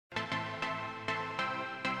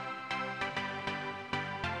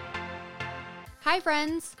Hi,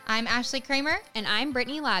 friends. I'm Ashley Kramer, And I'm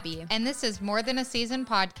Brittany Labby. and this is More Than a Season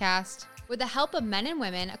podcast. With the help of men and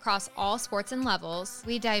women across all sports and levels,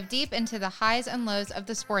 We dive deep into the highs and lows of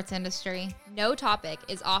the sports industry no topic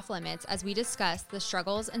is off limits as we discuss the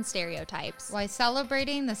struggles and stereotypes. while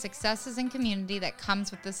celebrating the successes and community that comes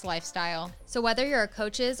with this lifestyle. So whether you're a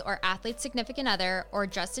coach's or athlete's significant other or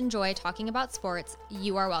just enjoy talking about sports,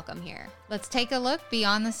 you are welcome here. Let's take a look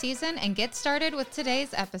beyond the season and get started with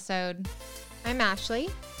today's episode. I'm Ashley,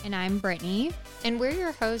 And I'm Brittany. and we're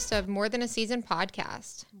your hosts of More Than a Season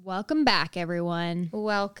podcast. Welcome back, everyone.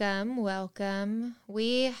 Welcome.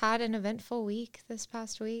 We had an eventful week this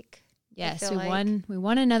past week. Yes, feel we like- won. We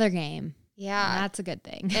won another game. And Yeah, that's a good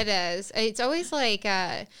thing. it is. It's always like,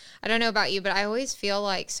 I don't know about you, but I always feel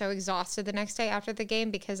like so exhausted the next day after the game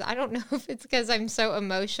because I don't know if it's because I'm so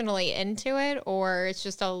emotionally into it or it's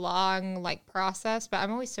just a long process, but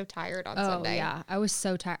I'm always so tired on Sunday. Yeah, I was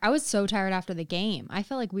so tired. I was so tired after the game. I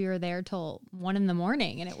felt like we were there till 1 a.m.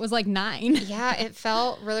 and it was like 9. Yeah, it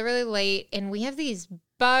felt really, really late. And we have these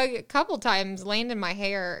bug a couple times land in my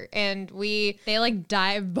hair and They like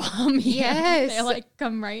dive bomb you. Yes. They like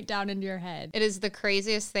come right down into your head. it is the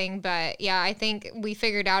craziest thing, but yeah, I think we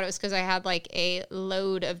figured out it was because I had like a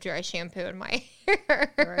load of dry shampoo in my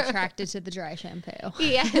hair. We're attracted to the dry shampoo.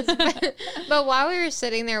 Yes, but while we were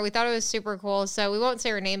sitting there, we thought it was super cool. So we won't say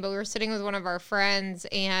her name, but we were sitting with one of our friends,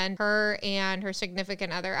 and her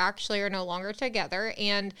significant other actually are no longer together.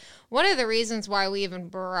 And one of the reasons why we even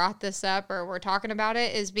brought this up or we're talking about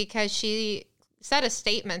it is because she said a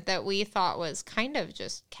statement that we thought was kind of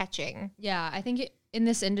just catching. Yeah, I think in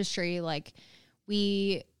this industry, like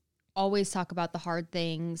we always talk about the hard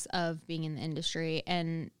things of being in the industry,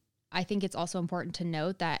 and I think it's also important to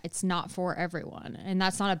note that it's not for everyone, and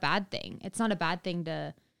that's not a bad thing. It's not a bad thing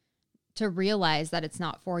to realize that it's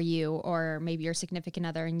not for you, or maybe your significant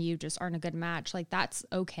other and you just aren't a good match. Like that's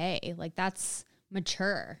okay. Like that's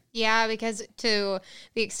mature. Yeah, because to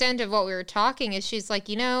the extent of what we were talking is she's like,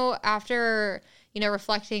 after,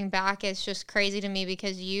 reflecting back, it's just crazy to me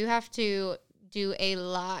because you have to do a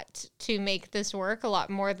lot to make this work, a lot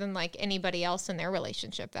more than like anybody else in their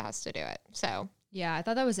relationship that has to do it. So, Yeah, I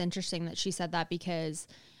thought that was interesting that she said that because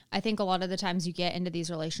I think a lot of the times you get into these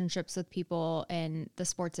relationships with people in the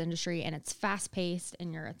sports industry and it's fast paced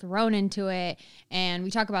and you're thrown into it. And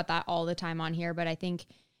we talk about that all the time on here, but I think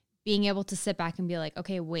being able to sit back and be like,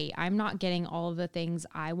 okay, wait, I'm not getting all of the things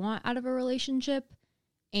I want out of a relationship.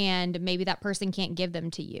 And maybe that person can't give them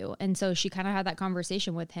to you. And so she kind of had that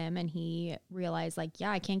conversation with him and he realized like, yeah,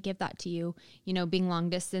 I can't give that to you, being long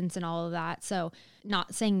distance and all of that. So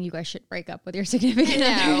not saying you guys should break up with your significant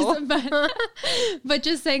others, but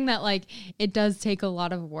just saying that like it does take a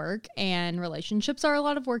lot of work and relationships are a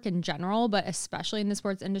lot of work in general, but especially in the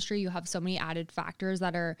sports industry, you have so many added factors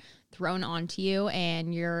that are thrown onto you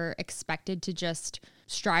and you're expected to just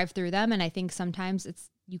strive through them. And I think sometimes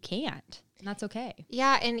you can't. And that's okay.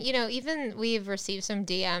 yeah. And, even we've received some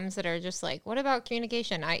DMs that are just like, what about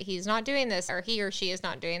communication? He's not doing this or he or she is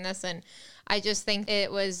not doing this. And I just think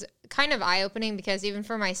it was kind of eye-opening because even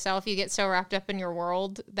for myself, you get so wrapped up in your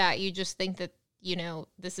world that you just think that,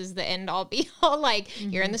 this is the end all be all, like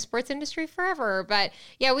you're in the sports industry forever. But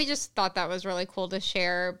yeah, we just thought that was really cool to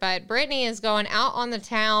share. But Brittany is going out on the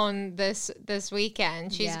town this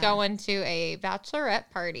weekend. She's going to a bachelorette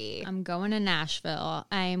party. I'm going to Nashville.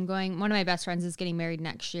 One of my best friends is getting married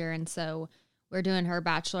next year. And so we're doing her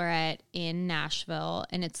bachelorette in Nashville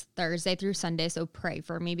and it's Thursday through Sunday. So pray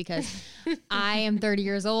for me because I am 30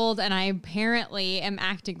 years old and I apparently am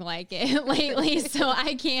acting like it lately. So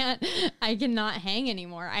I cannot hang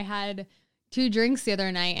anymore. I had 2 drinks the other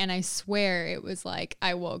night and I swear it was like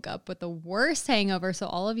I woke up with the worst hangover. So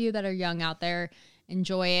all of you that are young out there,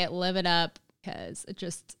 enjoy it, live it up. Because it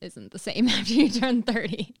just isn't the same after you turn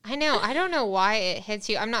 30. I know. I don't know why it hits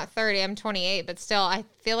you. I'm not 30. I'm 28. But still, I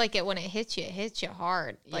feel like when it hits you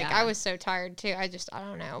hard. Like, Yeah. I was so tired, too. I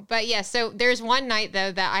don't know. But, yeah, so there's one night,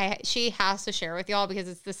 though, that she has to share with y'all because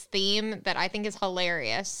it's this theme that I think is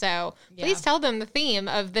hilarious. So please tell them the theme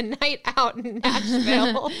of the night out in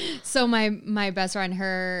Nashville. So my best friend,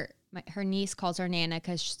 her niece calls her Nana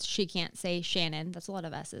because she can't say Shannon. That's a lot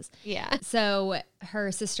of S's. Yeah. So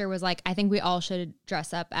her sister was like, I think we all should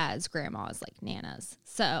dress up as grandmas, like Nanas.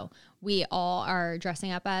 So we all are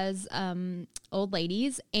dressing up as old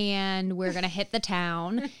ladies and we're going to hit the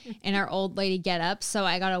town in our old lady getup. So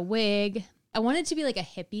I got a wig. I wanted to be like a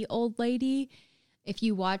hippie old lady. If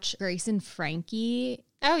you watch Grace and Frankie,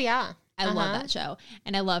 Oh, yeah. I love that show.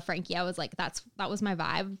 And I love Frankie. I was like, that was my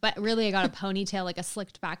vibe. But really, I got a ponytail, like a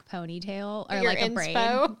slicked back ponytail or Your like a braid.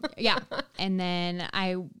 inspo? Yeah. And then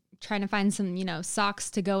I trying to find some, socks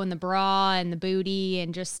to go in the bra and the booty,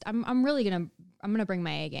 and just I'm really gonna bring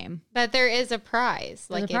my A game. But there is a prize,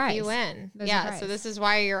 There's like a prize. if you win. There's a Yeah, prize. so this is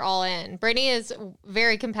why you're all in. Brittany is a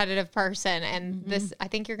very competitive person, and this, I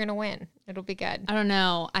think you're going to win. It'll be good. I don't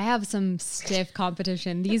know. I have some stiff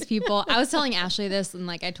competition. These people, I was telling Ashley this, and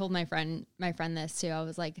like I told my friend this too. I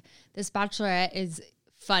was like, this Bachelorette is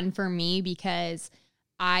fun for me because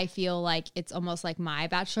I feel like it's almost like my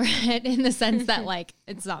Bachelorette in the sense that like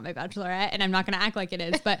it's not my Bachelorette, and I'm not going to act like it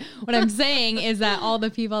is. But what I'm saying is that all the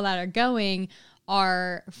people that are going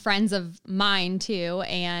are friends of mine too,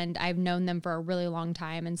 and I've known them for a really long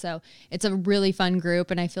time, and so it's a really fun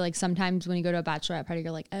group. And I feel like sometimes when you go to a bachelorette party,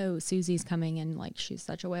 you're like, oh, Susie's coming, and like she's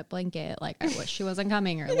such a wet blanket, like I wish she wasn't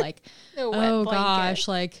coming, or like oh gosh,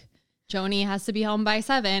 like Joni has to be home by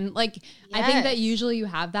 7. Like I think that usually you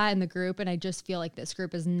have that in the group, and I just feel like this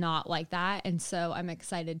group is not like that, and so I'm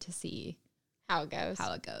excited to see how it goes.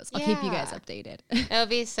 I'll keep you guys updated. It'll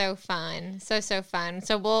be so fun. So fun.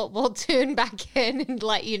 So we'll tune back in and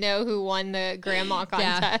let you know who won the grandma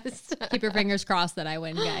contest. Keep your fingers crossed that I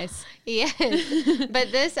win, guys. Yes.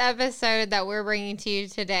 But this episode that we're bringing to you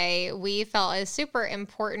today, we felt is super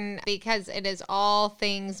important because it is all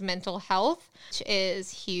things mental health, which is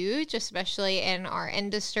huge, especially in our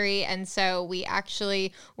industry. And so we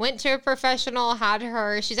actually went to a professional, had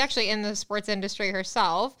her, she's actually in the sports industry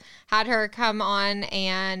herself, had her come on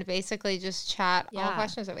and basically just chat all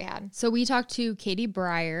questions that we had. So we talked to Katie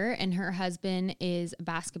Breyer, and her husband is a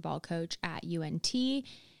basketball coach at UNT,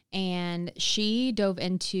 and she dove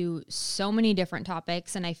into so many different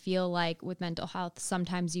topics. And I feel like with mental health,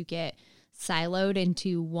 sometimes you get siloed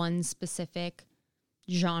into one specific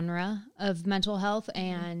genre of mental health.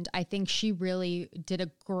 And I think she really did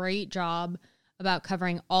a great job about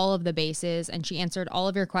covering all of the bases, and she answered all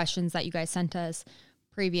of your questions that you guys sent us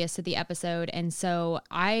previous to the episode. And so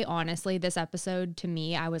I honestly, this episode to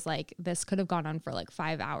me, I was like, this could have gone on for like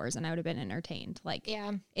 5 hours and I would have been entertained. Like,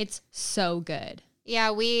 it's so good.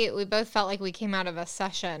 Yeah, we both felt like we came out of a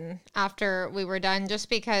session after we were done, just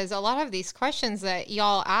because a lot of these questions that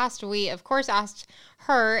y'all asked, we of course asked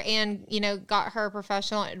her and, got her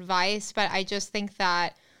professional advice. But I just think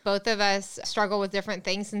that both of us struggle with different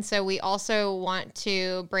things. And so we also want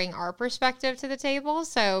to bring our perspective to the table.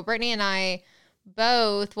 So Brittany and I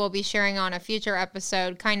both will be sharing on a future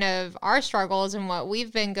episode kind of our struggles and what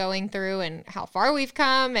we've been going through and how far we've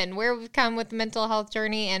come and where we've come with the mental health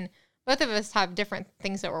journey. And both of us have different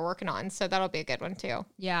things that we're working on. So that'll be a good one too.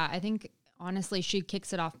 Yeah, I think honestly, she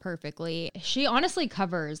kicks it off perfectly. She honestly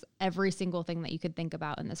covers every single thing that you could think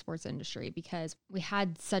about in the sports industry because we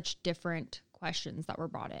had such different questions that were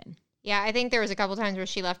brought in. Yeah, I think there was a couple times where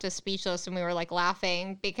she left us speechless and we were like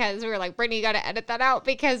laughing because we were like, Brittany, you got to edit that out,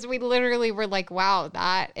 because we literally were like, wow,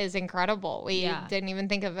 that is incredible. We didn't even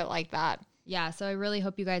think of it like that. Yeah, so I really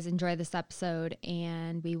hope you guys enjoy this episode,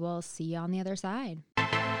 and we will see you on the other side.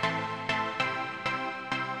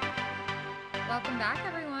 Welcome back,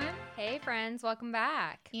 everyone. Hey friends, welcome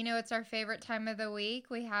back. It's our favorite time of the week.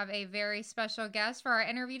 We have a very special guest for our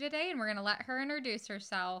interview today, and we're going to let her introduce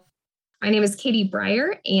herself. My name is Katie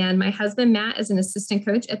Breyer, and my husband, Matt, is an assistant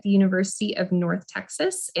coach at the University of North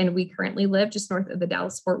Texas, and we currently live just north of the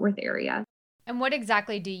Dallas-Fort Worth area. And what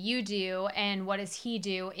exactly do you do, and what does he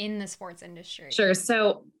do in the sports industry? Sure.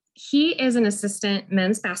 So he is an assistant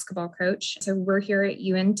men's basketball coach. So we're here at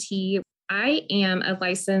UNT. I am a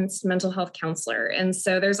licensed mental health counselor. And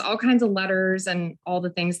so there's all kinds of letters and all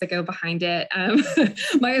the things that go behind it.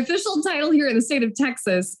 My official title here in the state of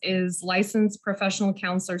Texas is licensed professional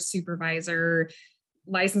counselor supervisor,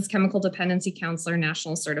 licensed chemical dependency counselor,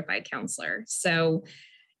 national certified counselor. So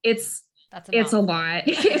it's a lot.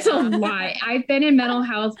 It's a lot. I've been in mental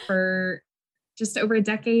health for just over a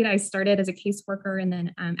decade. I started as a caseworker and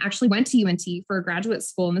then actually went to UNT for graduate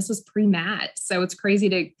school. And this was pre-Matt. So it's crazy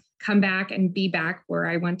to come back and be back where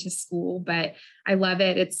I went to school, but I love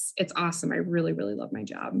it. It's awesome. I really, really love my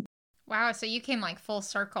job. Wow. So you came like full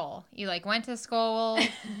circle. You like went to school,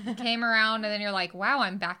 came around, and then you're like, wow,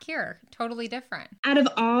 I'm back here. Totally different. Out of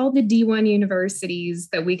all the D1 universities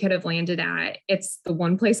that we could have landed at, it's the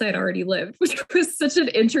one place I'd already lived, which was such an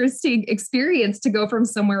interesting experience to go from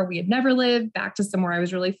somewhere we had never lived back to somewhere I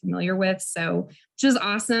was really familiar with. So, which is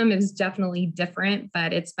awesome. It was definitely different,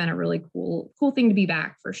 but it's been a really cool thing to be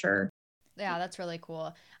back for sure. Yeah, that's really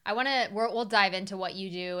cool. We'll dive into what you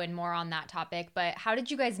do and more on that topic, but how did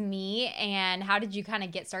you guys meet and how did you kind of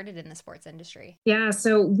get started in the sports industry? Yeah,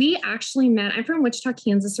 so we actually met. I'm from Wichita,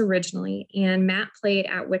 Kansas originally, and Matt played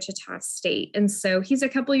at Wichita State. And so he's a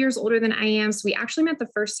couple years older than I am. So we actually met the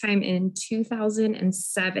first time in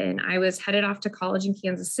 2007. I was headed off to college in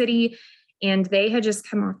Kansas City. And they had just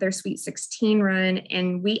come off their Sweet 16 run.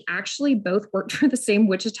 And we actually both worked for the same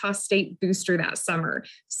Wichita State booster that summer.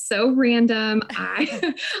 So random.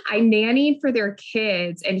 I nannied for their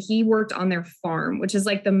kids and he worked on their farm, which is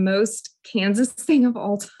like the most Kansas thing of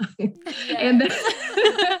all time. Yes.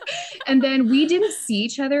 And then we didn't see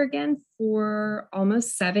each other again for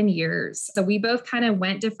almost 7 years. So we both kind of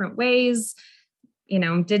went different ways,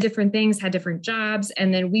 did different things, had different jobs.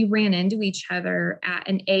 And then we ran into each other at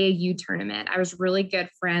an AAU tournament. I was really good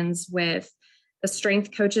friends with the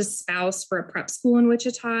strength coach's spouse for a prep school in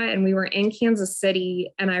Wichita. And we were in Kansas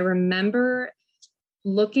City. And I remember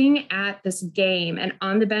looking at this game, and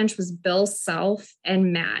on the bench was Bill Self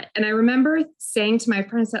and Matt. And I remember saying to my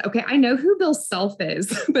friend, I said, okay, I know who Bill Self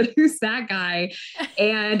is, but who's that guy?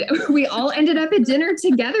 And we all ended up at dinner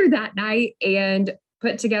together that night and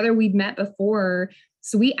put together, we'd met before.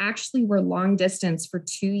 So we actually were long distance for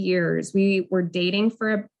 2 years. We were dating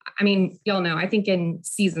for, y'all know, I think in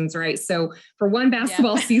seasons, right? So for one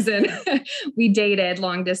basketball season, we dated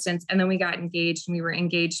long distance, and then we got engaged, and we were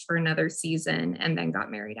engaged for another season and then got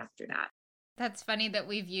married after that. That's funny that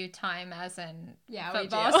we view time as in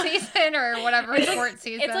football season or whatever sports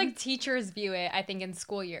season. It's like teachers view it, I think, in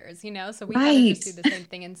school years, so we right. kind of just do the same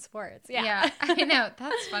thing in sports. Yeah, I know.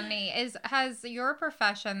 That's funny. Has your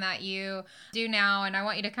profession that you do now, and I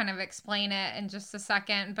want you to kind of explain it in just a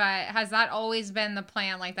second, but has that always been the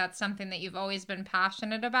plan? Like that's something that you've always been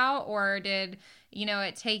passionate about, or did,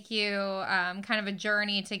 it take you kind of a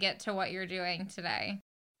journey to get to what you're doing today?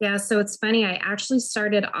 Yeah, so it's funny. I actually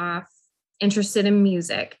started off interested in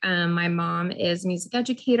music. My mom is a music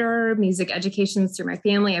educator, music education's through my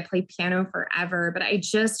family. I played piano forever, but I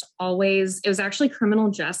just always, it was actually criminal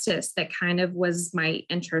justice that kind of was my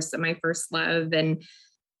interest and my first love. And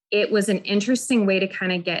it was an interesting way to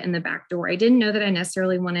kind of get in the back door. I didn't know that I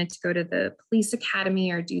necessarily wanted to go to the police academy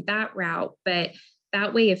or do that route, but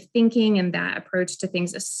that way of thinking and that approach to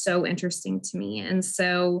things is so interesting to me. And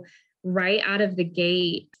so right out of the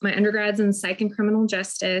gate, my undergrad's in psych and criminal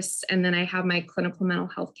justice. And then I have my clinical mental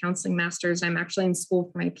health counseling master's. I'm actually in school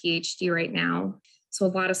for my PhD right now. So a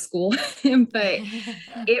lot of school, but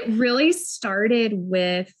it really started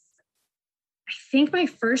with, I think my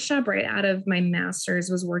first job right out of my master's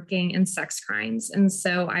was working in sex crimes. And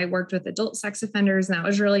so I worked with adult sex offenders, and that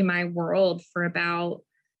was really my world for about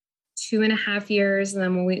 2.5 years. And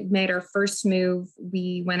then when we made our first move,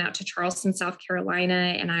 we went out to Charleston, South Carolina,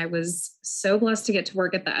 and I was so blessed to get to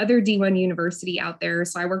work at the other D1 university out there.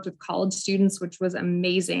 So I worked with college students, which was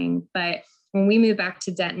amazing. But when we moved back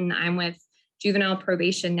to Denton, I'm with juvenile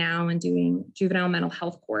probation now and doing juvenile mental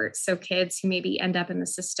health court. So kids who maybe end up in the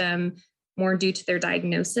system more due to their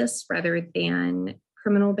diagnosis rather than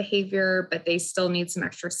criminal behavior, but they still need some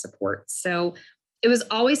extra support. So it was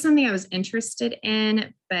always something I was interested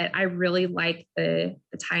in, but I really like the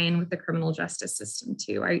tie-in with the criminal justice system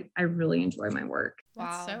too. I really enjoy my work.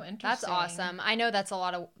 Wow, that's so interesting. That's awesome. I know that's a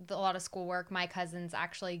lot of schoolwork. My cousin's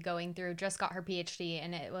actually going through, just got her PhD,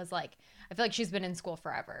 and it was like, I feel like she's been in school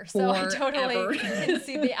forever. So I totally can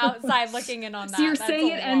see the outside looking in on that. So you're That's saying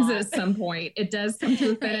it ends at some point. It does come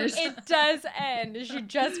to a finish. It does end. She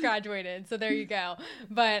just graduated. So there you go.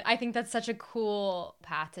 But I think that's such a cool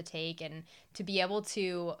path to take, and to be able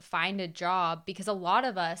to find a job, because a lot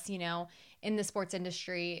of us, in the sports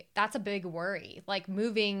industry, that's a big worry, like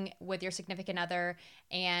moving with your significant other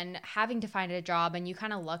and having to find a job, and you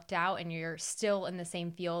kind of lucked out and you're still in the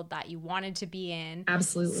same field that you wanted to be in.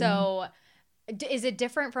 Absolutely. So is it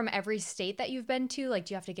different from every state that you've been to? Like,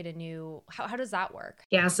 do you have to get a new, how does that work?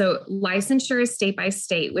 Yeah. So licensure is state by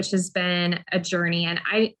state, which has been a journey. And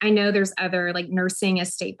I know there's other, like nursing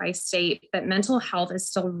is state by state, but mental health is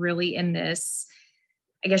still really in this,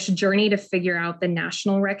 I guess, journey to figure out the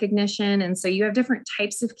national recognition. And so you have different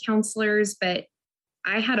types of counselors, but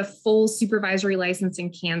I had a full supervisory license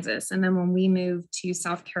in Kansas. And then when we moved to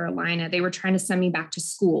South Carolina, they were trying to send me back to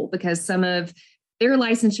school because some of their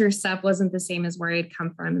licensure stuff wasn't the same as where I'd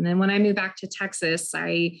come from. And then when I moved back to Texas,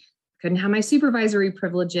 I couldn't have my supervisory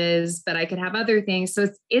privileges, but I could have other things. So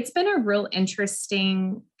it's been a real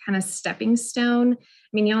interesting kind of stepping stone. I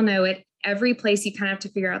mean, y'all know it. Every place you kind of have to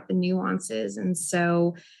figure out the nuances. And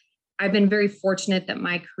so I've been very fortunate that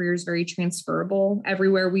my career is very transferable.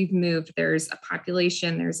 Everywhere we've moved, there's a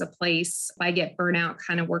population, there's a place. If I get burnout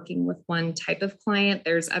kind of working with one type of client,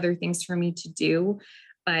 there's other things for me to do.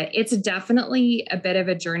 But it's definitely a bit of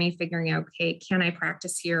a journey figuring out, okay, can I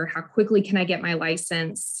practice here? How quickly can I get my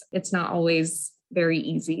license? It's not always very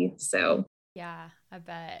easy. So yeah, I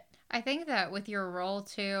bet. I think that with your role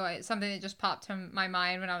too, something that just popped to my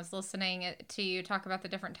mind when I was listening to you talk about the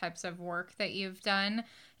different types of work that you've done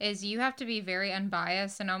is you have to be very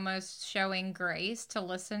unbiased and almost showing grace to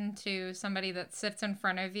listen to somebody that sits in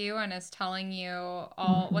front of you and is telling you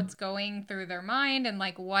all what's going through their mind and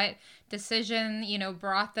like what decision,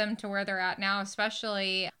 brought them to where they're at now,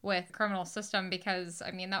 especially with criminal system, because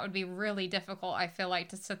I mean, that would be really difficult. I feel like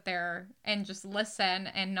to sit there and just listen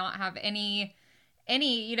and not have any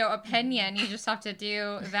opinion. You just have to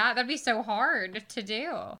do that. That'd be so hard to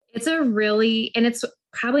do. And it's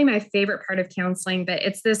probably my favorite part of counseling, but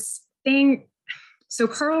it's this thing. So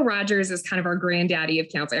Carl Rogers is kind of our granddaddy of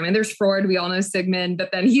counseling. I mean, there's Freud, we all know Sigmund,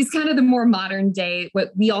 but then he's kind of the more modern day,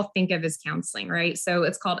 what we all think of as counseling, right? So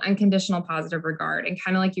it's called unconditional positive regard. And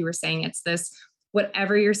kind of like you were saying, it's this,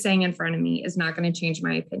 whatever you're saying in front of me is not going to change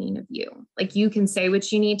my opinion of you. Like you can say what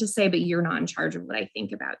you need to say, but you're not in charge of what I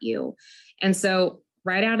think about you. And so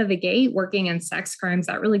right out of the gate, working in sex crimes,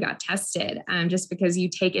 that really got tested just because you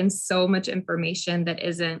take in so much information that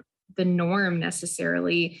isn't the norm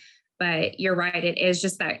necessarily. But you're right, it is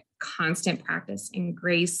just that constant practice and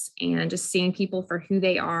grace and just seeing people for who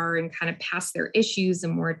they are and kind of past their issues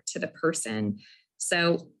and more to the person.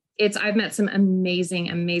 So I've met some amazing,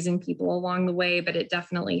 amazing people along the way, but it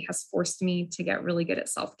definitely has forced me to get really good at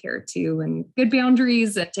self-care too, and good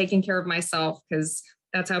boundaries and taking care of myself, because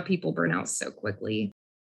that's how people burn out so quickly.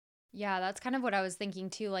 Yeah, that's kind of what I was thinking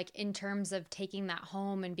too, like in terms of taking that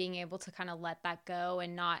home and being able to kind of let that go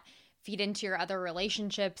and not feed into your other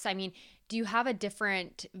relationships. I mean, do you have a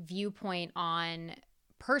different viewpoint on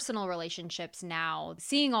personal relationships now,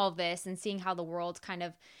 seeing all of this and seeing how the world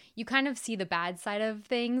you kind of see the bad side of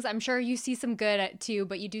things? I'm sure you see some good too,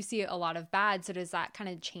 but you do see a lot of bad. So does that kind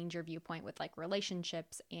of change your viewpoint with like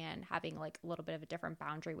relationships and having like a little bit of a different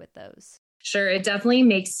boundary with those? Sure. It definitely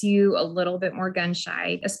makes you a little bit more gun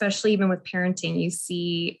shy, especially even with parenting. You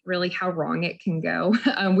see really how wrong it can go.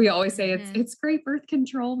 We always say it's great birth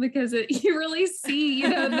control because you really see,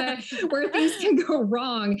 where things can go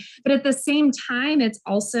wrong. But at the same time, it's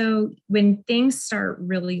also when things start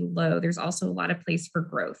really low, there's also a lot of place for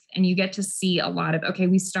growth. And you get to see a lot of, okay,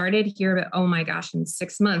 we started here, but oh my gosh, in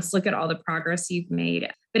 6 months, look at all the progress you've made.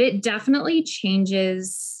 But it definitely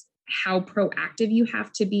changes how proactive you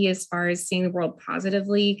have to be as far as seeing the world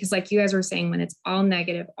positively. Because like you guys were saying, when it's all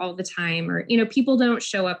negative all the time, or, people don't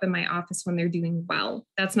show up in my office when they're doing well.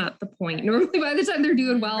 That's not the point. Normally by the time they're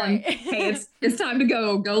doing well, Right. and hey, it's time to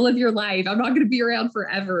go live your life. I'm not going to be around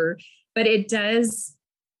forever. But it does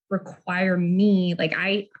require me, like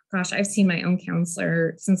I've seen my own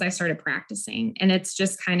counselor since I started practicing. And it's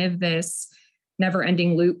just kind of this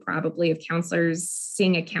never-ending loop probably of counselors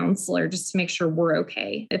seeing a counselor just to make sure we're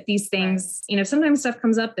okay. If these things, sometimes stuff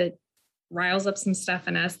comes up that riles up some stuff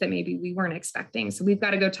in us that maybe we weren't expecting. So we've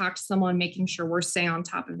got to go talk to someone, making sure we're staying on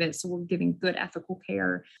top of it. So we're giving good ethical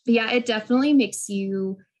care. But yeah, it definitely makes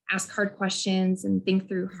you ask hard questions and think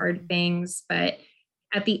through hard things. But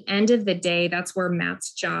at the end of the day, that's where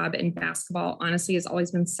Matt's job in basketball honestly has always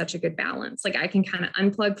been such a good balance. Like I can kind of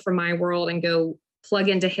unplug from my world and go plug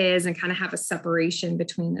into his and kind of have a separation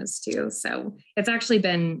between those two. So it's actually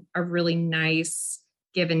been a really nice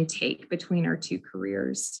give and take between our two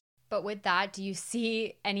careers. But with that, do you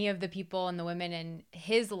see any of the people and the women in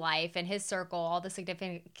his life and his circle, all the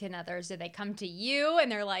significant others, do they come to you and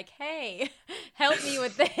they're like, hey, help me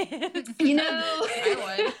with this? I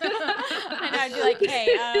would. And I'd be like,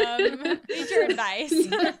 hey, need your advice.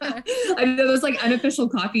 I know those like unofficial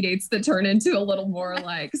coffee dates that turn into a little more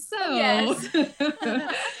like, so. Yes.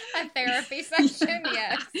 A therapy session,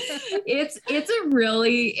 yes.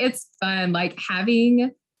 It's fun. Like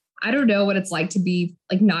having, I don't know what it's like to be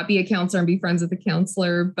like, not be a counselor and be friends with a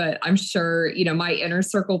counselor, but I'm sure, my inner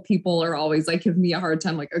circle people are always like giving me a hard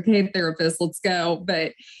time, like, okay, therapist, let's go.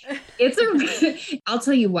 But I'll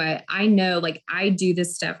tell you what, I know, like I do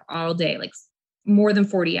this stuff all day, like more than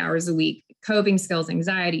 40 hours a week, coping skills,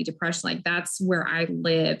 anxiety, depression, like that's where I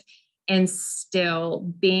live. And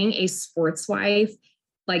still being a sports wife,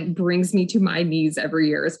 like brings me to my knees every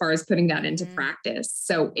year as far as putting that into practice.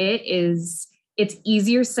 So it's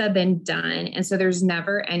easier said than done. And so there's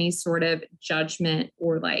never any sort of judgment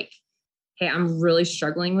or like, hey, I'm really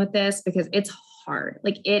struggling with this, because it's hard.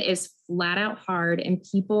 Like it is flat out hard. And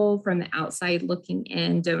people from the outside looking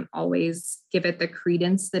in don't always give it the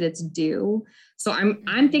credence that it's due. So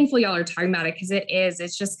I'm thankful y'all are talking about it, because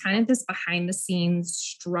it's just kind of this behind the scenes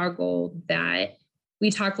struggle that we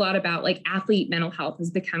talk a lot about. Like athlete mental health has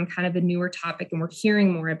become kind of a newer topic and we're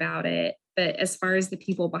hearing more about it. But as far as the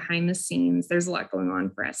people behind the scenes, there's a lot going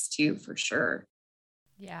on for us too, for sure.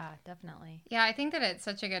 Yeah, definitely. Yeah, I think that it's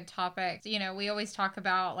such a good topic. You know, we always talk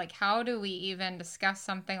about like, how do we even discuss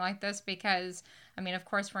something like this? Because, I mean, of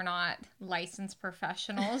course, we're not licensed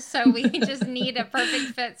professionals, so we just need a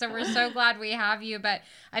perfect fit. So we're so glad we have you. But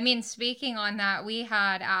I mean, speaking on that, we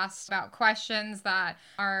had asked about questions that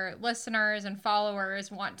our listeners and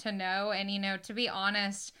followers want to know. And, you know, to be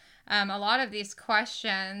honest, a lot of these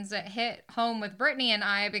questions hit home with Brittany and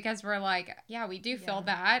I, because we're like, yeah, we do feel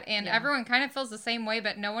that. And everyone kind of feels the same way,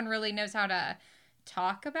 but no one really knows how to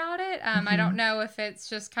talk about it. I don't know if it's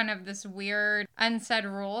just kind of this weird unsaid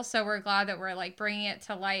rule. So we're glad that we're like bringing it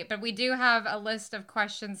to light. But we do have a list of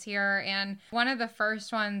questions here. And one of the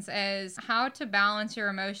first ones is how to balance your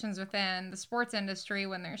emotions within the sports industry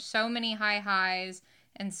when there's so many high highs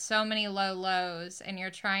and so many low lows, and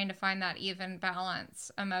you're trying to find that even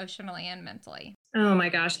balance emotionally and mentally. Oh my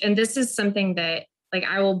gosh. And this is something that like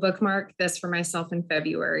I will bookmark this for myself in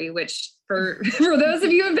February, which for those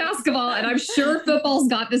of you in basketball, and I'm sure football's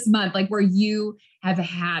got this month, like where you have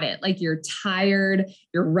had it, like you're tired,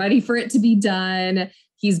 you're ready for it to be done.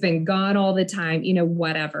 He's been gone all the time, you know,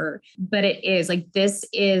 whatever. But it is like, this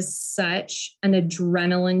is such an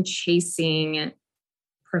adrenaline chasing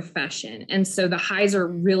profession. And so the highs are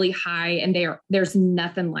really high and there's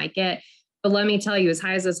nothing like it. But let me tell you, as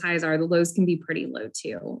high as those highs are, the lows can be pretty low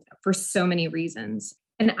too, for so many reasons.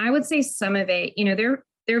 And I would say some of it, you know,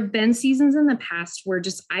 there have been seasons in the past where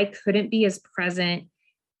just I couldn't be as present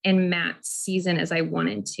in Matt's season as I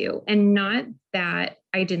wanted to. And not that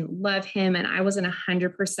I didn't love him and I wasn't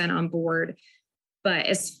 100% on board. But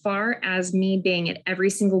as far as me being at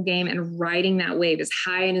every single game and riding that wave as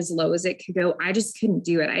high and as low as it could go, I just couldn't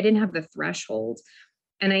do it. I didn't have the threshold.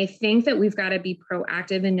 And I think that we've got to be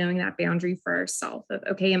proactive in knowing that boundary for ourselves of,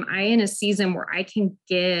 okay, am I in a season where I can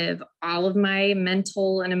give all of my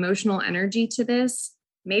mental and emotional energy to this?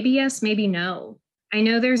 Maybe yes, maybe no. I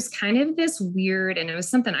know there's kind of this weird, and it was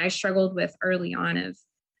something I struggled with early on of,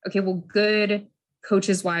 okay, well, good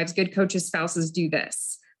coaches' wives, good coaches' spouses do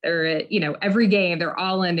this. They're at, you know, every game, they're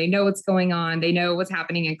all in, they know what's going on. They know what's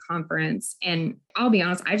happening in conference. And I'll be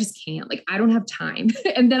honest, I just can't, like, I don't have time.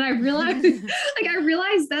 And then I realized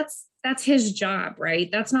that's his job, right?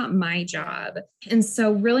 That's not my job. And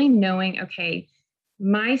so really knowing, okay,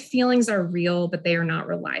 my feelings are real, but they are not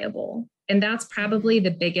reliable. And that's probably the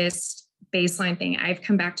biggest baseline thing I've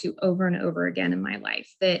come back to over and over again in my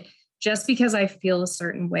life, that just because I feel a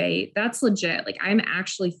certain way, that's legit. Like I'm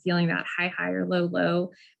actually feeling that high, or low, low,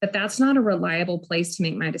 but that's not a reliable place to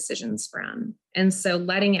make my decisions from. And so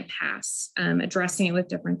letting it pass, addressing it with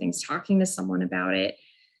different things, talking to someone about it.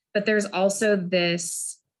 But there's also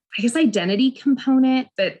this, I guess, identity component.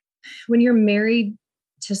 But when you're married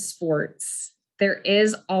to sports, there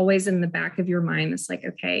is always in the back of your mind, this like,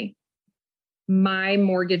 okay, my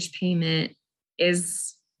mortgage payment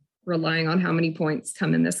is relying on how many points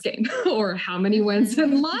come in this game or how many wins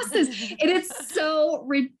and losses. And it's so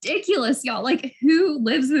ridiculous, y'all. Like, who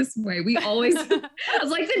lives this way? We always,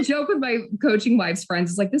 it's like the joke with my coaching wives'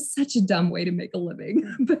 friends. It's like, this is such a dumb way to make a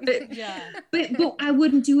living. But I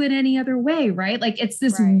wouldn't do it any other way, right? Like, it's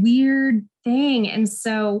this weird thing. And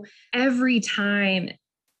so every time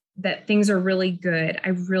that things are really good, I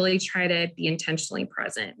really try to be intentionally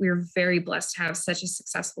present. We were very blessed to have such a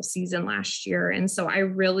successful season last year. And so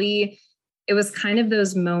it was kind of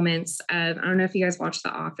those moments of, I don't know if you guys watched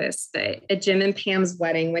The Office, but at Jim and Pam's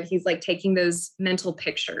wedding, when he's like taking those mental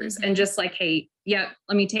pictures and just like, hey, let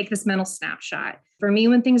me take this mental snapshot. For me,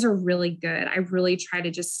 when things are really good, I really try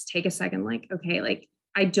to just take a second, like, okay, like,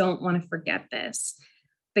 I don't want to forget this.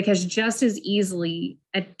 Because just as easily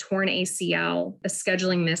a torn ACL, a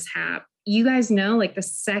scheduling mishap, you guys know, like the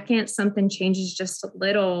second something changes just a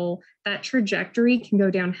little, that trajectory can go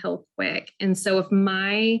downhill quick. And so if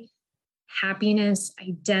my happiness,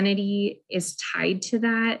 identity is tied to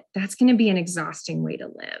that, that's going to be an exhausting way to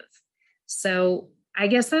live. So I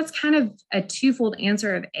guess that's kind of a twofold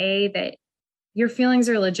answer of A, that your feelings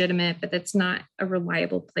are legitimate, but that's not a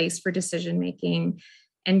reliable place for decision-making.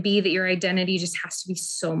 And B, that your identity just has to be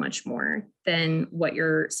so much more than what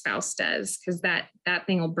your spouse does, because that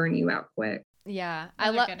thing will burn you out quick. Yeah.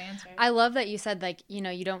 I love that you said, like, you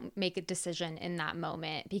know, you don't make a decision in that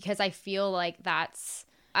moment, because I feel like that's,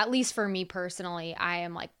 at least for me personally, I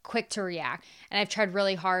am like quick to react. And I've tried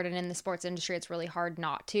really hard. And in the sports industry, it's really hard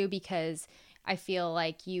not to, because I feel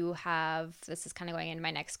like you have, this is kind of going into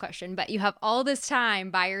my next question, but you have all this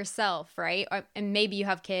time by yourself, right? And maybe you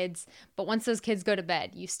have kids, but once those kids go to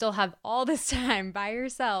bed, you still have all this time by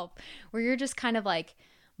yourself where you're just kind of like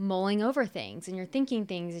mulling over things, and you're thinking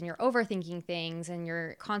things, and you're overthinking things, and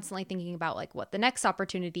you're constantly thinking about like what the next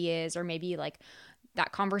opportunity is, or maybe like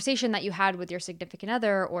that conversation that you had with your significant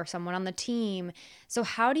other or someone on the team. So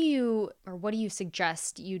how do you, or what do you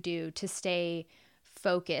suggest you do to stay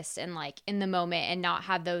focused and like in the moment and not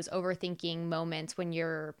have those overthinking moments when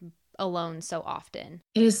you're alone so often?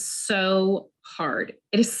 It is so hard.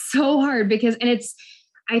 It is so hard because,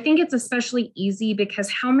 I think it's especially easy because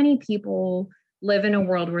how many people live in a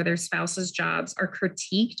world where their spouse's jobs are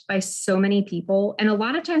critiqued by so many people. And a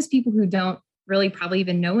lot of times people who don't really probably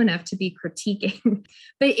even know enough to be critiquing,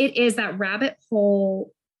 but it is that rabbit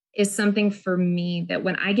hole is something for me that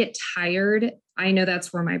when I get tired, I know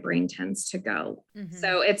that's where my brain tends to go. Mm-hmm.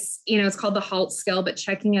 So it's, it's called the HALT scale, but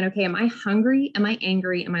checking in, okay, am I hungry? Am I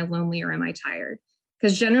angry? Am I lonely? Or am I tired?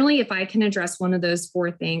 Because generally, if I can address one of those four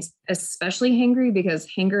things, especially hangry, because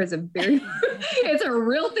hanger is it's a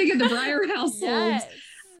real thing in the Breyer household. Yes.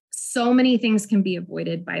 So many things can be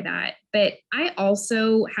avoided by that. But I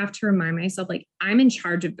also have to remind myself, like, I'm in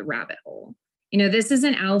charge of the rabbit hole. This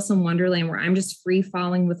isn't Alice in Wonderland where I'm just free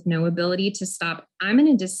falling with no ability to stop. I'm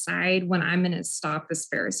going to decide when I'm going to stop this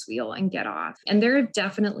Ferris wheel and get off. And there have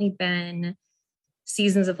definitely been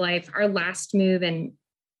seasons of life. Our last move, and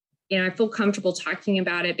I feel comfortable talking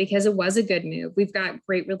about it because it was a good move. We've got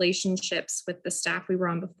great relationships with the staff we were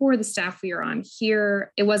on before, the staff we are on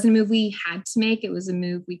here. It wasn't a move we had to make. It was a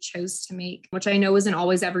move we chose to make, which I know isn't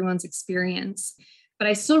always everyone's experience. But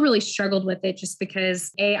I still really struggled with it just because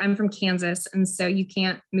I'm from Kansas. And so you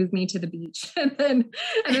can't move me to the beach and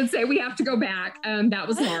then say we have to go back. That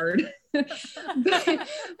was hard. but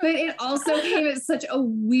it also came at such a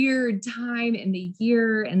weird time in the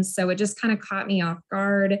year. And so it just kind of caught me off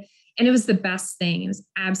guard. And it was the best thing. It was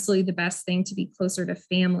absolutely the best thing to be closer to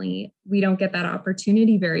family. We don't get that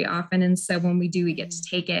opportunity very often. And so when we do, we get to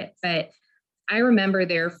take it. But I remember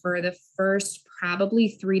there for the first probably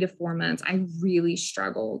 3 to 4 months, I really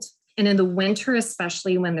struggled. And in the winter,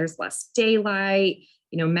 especially when there's less daylight,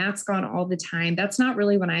 Matt's gone all the time. That's not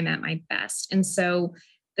really when I'm at my best. And so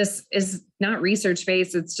this is not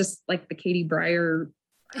research-based. It's just like the Katie Breyer,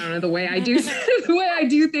 I don't know, the way I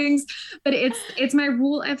do things, but it's my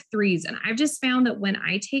rule of threes. And I've just found that when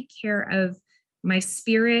I take care of my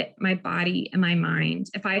spirit, my body, and my mind,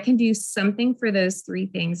 if I can do something for those 3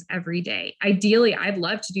 things every day, ideally, I'd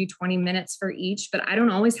love to do 20 minutes for each, but I don't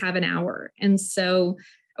always have an hour. And so,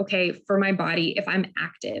 okay, for my body, if I'm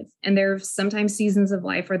active, and there's sometimes seasons of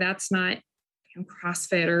life where that's not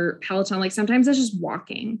CrossFit or Peloton, like sometimes it's just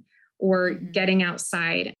walking or getting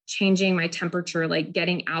outside, changing my temperature, like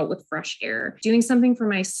getting out with fresh air, doing something for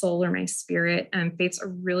my soul or my spirit. Faith's a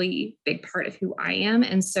really big part of who I am.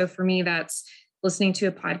 And so for me, that's listening to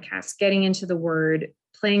a podcast, getting into the word,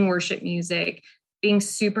 playing worship music, being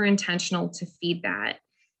super intentional to feed that.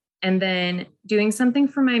 And then doing something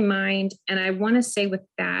for my mind. And I want to say with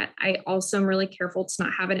that, I also am really careful to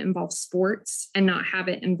not have it involve sports and not have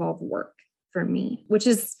it involve work for me, which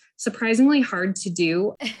is surprisingly hard to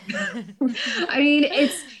do. I mean,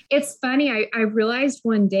 it's funny. I realized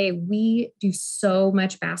one day we do so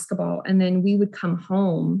much basketball and then we would come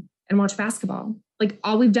home and watch basketball. Like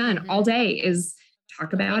all we've done all day is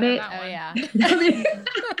talk about it. Oh yeah.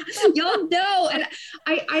 Y'all know. And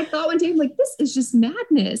I thought one day, I'm like, this is just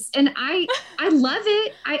madness. And I love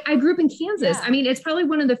it. I grew up in Kansas. Yeah. I mean, it's probably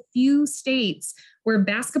one of the few states where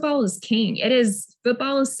basketball is king.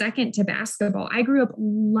 Football is second to basketball. I grew up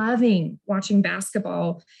loving watching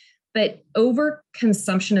basketball, but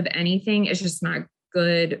overconsumption of anything is just not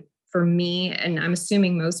good for me. And I'm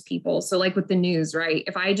assuming most people. So like with the news, right?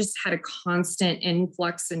 If I just had a constant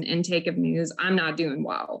influx and intake of news, I'm not doing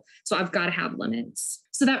well. So I've got to have limits.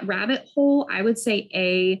 So that rabbit hole, I would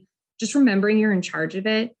say, just remembering you're in charge of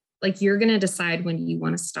it. Like you're going to decide when you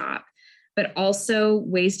want to stop, but also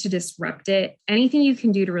ways to disrupt it. Anything you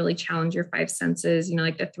can do to really challenge your 5 senses,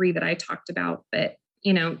 like the 3 that I talked about, but,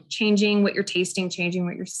 changing what you're tasting, changing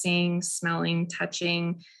what you're seeing, smelling,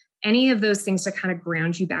 touching, any of those things to kind of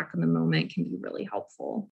ground you back in the moment can be really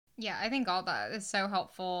helpful. Yeah, I think all that is so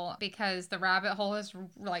helpful because the rabbit hole is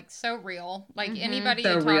like so real. Like anybody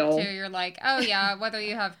you talk to, you're like, oh yeah, whether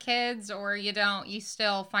you have kids or you don't, you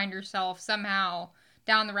still find yourself somehow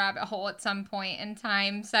down the rabbit hole at some point in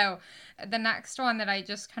time. So the next one that I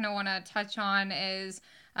just kind of want to touch on is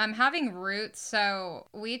having roots. So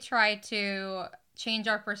we try to change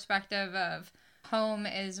our perspective of home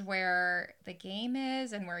is where the game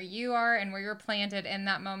is and where you are and where you're planted in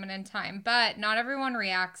that moment in time. But not everyone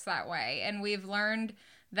reacts that way. And we've learned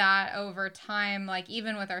that over time, like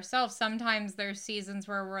even with ourselves, sometimes there's seasons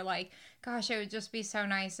where we're like, gosh, it would just be so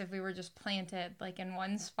nice if we were just planted like in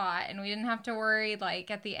one spot and we didn't have to worry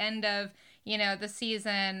like at the end of the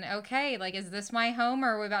season, okay, like, is this my home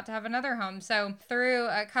or are we about to have another home? So through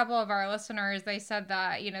a couple of our listeners, they said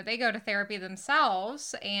that, they go to therapy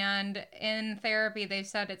themselves, and in therapy, they've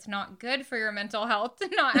said it's not good for your mental health to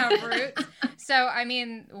not have roots. So, I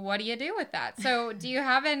mean, what do you do with that? So do you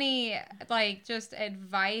have any, like, just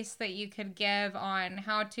advice that you could give on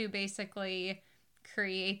how to basically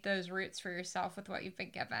create those roots for yourself with what you've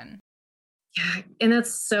been given? Yeah. And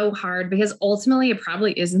that's so hard because ultimately it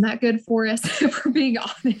probably isn't that good for us, if we're being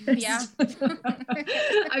honest. Yeah.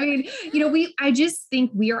 I mean, I just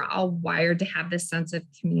think we are all wired to have this sense of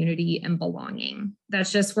community and belonging.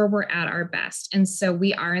 That's just where we're at our best. And so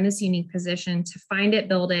we are in this unique position to find it,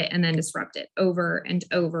 build it, and then disrupt it over and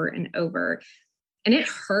over and over. And it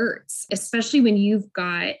hurts, especially when you've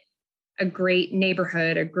got a great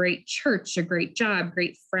neighborhood, a great church, a great job,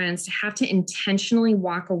 great friends. To have to intentionally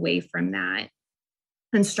walk away from that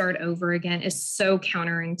and start over again is so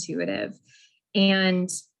counterintuitive. And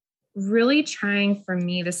really trying, for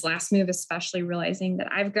me, this last move, especially realizing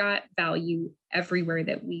that I've got value everywhere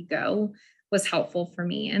that we go, was helpful for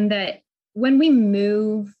me. And that when we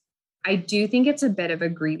move, I do think it's a bit of a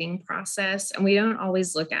grieving process, and we don't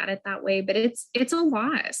always look at it that way, but it's a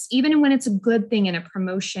loss. Even when it's a good thing in a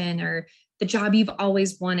promotion or the job you've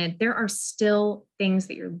always wanted, there are still things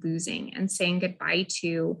that you're losing and saying goodbye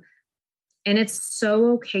to. And it's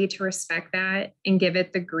so okay to respect that and give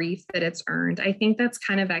it the grief that it's earned. I think that's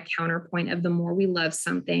kind of that counterpoint of the more we love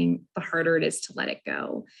something, the harder it is to let it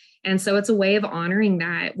go. And so it's a way of honoring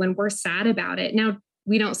that when we're sad about it. Now,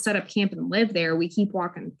 we don't set up camp and live there. We keep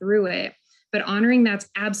walking through it, but honoring that's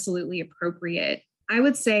absolutely appropriate. I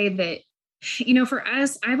would say that, for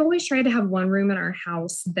us, I've always tried to have one room in our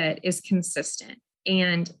house that is consistent,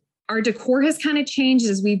 and our decor has kind of changed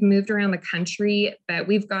as we've moved around the country, but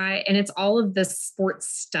we've got, and it's all of the sports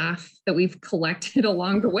stuff that we've collected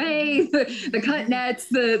along the way, the cut nets,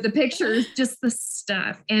 the pictures, just the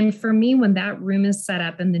stuff. And for me, when that room is set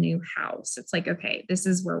up in the new house, it's like, okay, this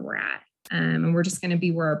is where we're at. And we're just going to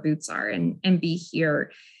be where our boots are and be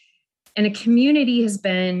here. And a community has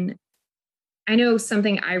been, I know,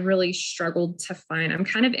 something I really struggled to find. I'm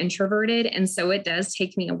kind of introverted. And so it does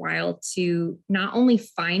take me a while to not only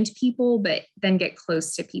find people, but then get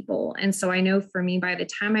close to people. And so I know for me, by the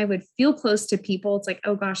time I would feel close to people, it's like,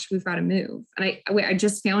 oh gosh, we've got to move. And I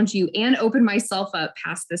just found you and opened myself up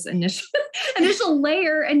past this initial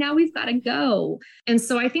layer. And now we've got to go. And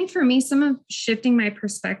so I think for me, some of shifting my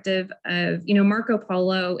perspective of, Marco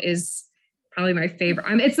Polo is probably my favorite.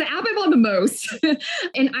 It's the app I'm on the most.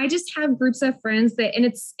 And I just have groups of friends and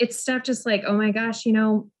it's stuff just like, oh my gosh,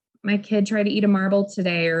 my kid tried to eat a marble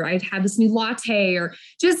today, or I'd had this new latte, or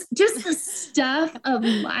just the stuff of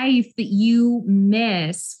life that you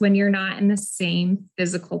miss when you're not in the same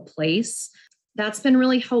physical place. That's been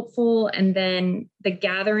really helpful. And then the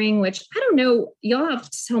gathering, which I don't know, y'all have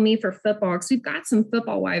to tell me for football, because we've got some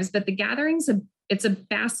football wives, but the gatherings it's a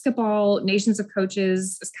basketball, Nations of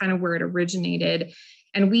Coaches is kind of where it originated.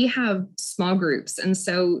 And we have small groups. And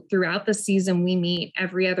so throughout the season, we meet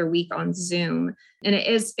every other week on Zoom, and it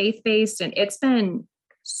is faith-based, and it's been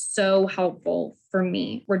so helpful for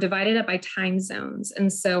me. We're divided up by time zones.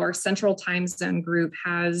 And so our central time zone group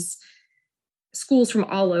has schools from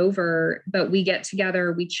all over, but we get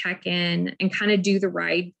together, we check in and kind of do the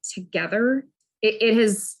ride together. It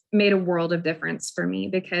has made a world of difference for me,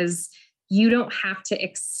 because you don't have to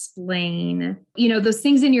explain, those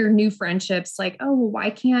things in your new friendships, like, oh, well, why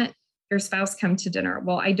can't your spouse come to dinner?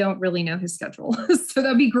 Well, I don't really know his schedule. So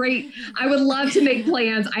that'd be great. I would love to make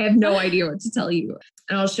plans. I have no idea what to tell you.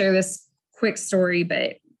 And I'll share this quick story,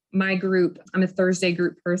 but my group, I'm a Thursday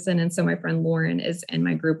group person. And so my friend Lauren is in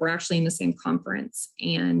my group. We're actually in the same conference.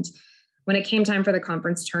 And when it came time for the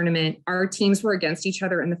conference tournament, our teams were against each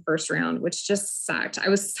other in the first round, which just sucked. I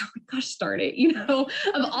was so, gosh darn it, of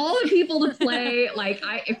all the people to play,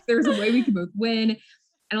 if there's a way we could both win.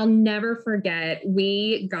 And I'll never forget,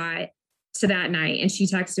 we got to that night and she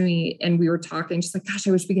texted me and we were talking. She's like, gosh,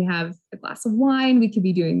 I wish we could have a glass of wine. We could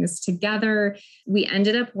be doing this together. We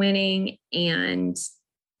ended up winning, and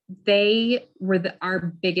they were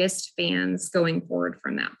our biggest fans going forward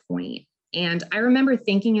from that point. And I remember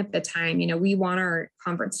thinking at the time, we won our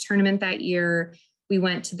conference tournament that year. We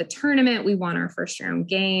went to the tournament. We won our first round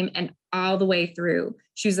game, and all the way through,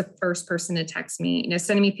 she was the first person to text me,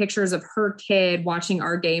 sending me pictures of her kid watching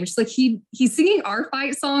our game. She's like, he's singing our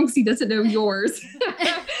fight songs. He doesn't know yours.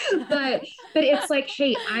 but it's like,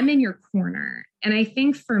 hey, I'm in your corner. And I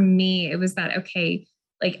think for me, it was that, okay,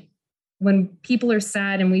 like when people are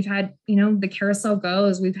sad and we've had, the carousel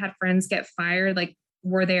goes, we've had friends get fired, like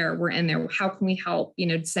we're there, we're in there. How can we help?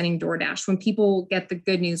 Sending DoorDash. When people get the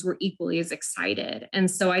good news, we're equally as excited. And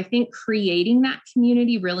so I think creating that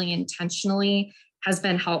community really intentionally has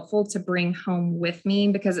been helpful to bring home with me,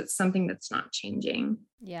 because it's something that's not changing.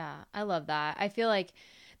 Yeah, I love that. I feel like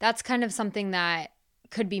that's kind of something that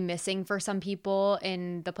could be missing for some people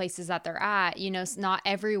in the places that they're at. Not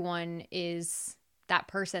everyone is that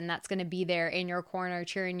person that's going to be there in your corner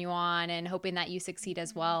cheering you on and hoping that you succeed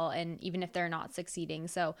as well, and even if they're not succeeding.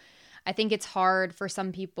 So I think it's hard for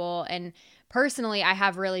some people. And personally, I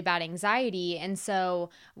have really bad anxiety, and so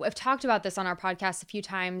I've talked about this on our podcast a few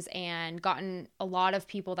times and gotten a lot of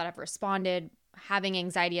people that have responded having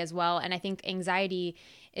anxiety as well. And I think anxiety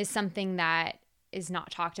is something that is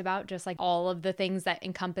not talked about, just like all of the things that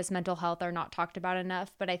encompass mental health are not talked about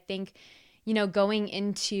enough. But I think going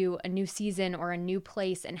into a new season or a new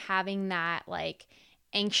place and having that like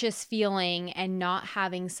anxious feeling and not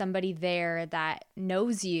having somebody there that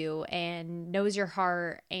knows you and knows your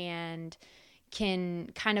heart and can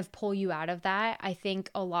kind of pull you out of that. I think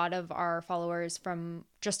a lot of our followers, from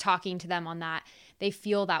just talking to them on that, they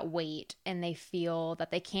feel that weight and they feel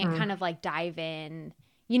that they can't kind of like dive in.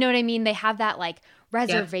 You know what I mean? They have that like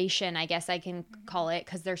reservation, I guess I can call it,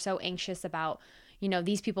 because they're so anxious about,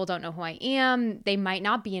 these people don't know who I am. They might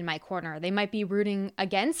not be in my corner. They might be rooting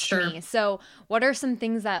against me. So what are some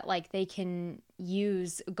things that like they can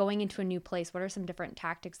use going into a new place? What are some different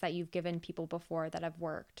tactics that you've given people before that have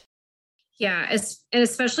worked? Yeah. And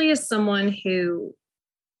especially as someone who,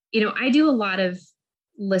 I do a lot of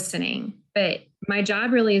listening, but my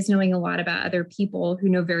job really is knowing a lot about other people who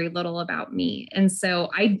know very little about me. And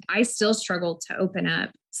so I still struggle to open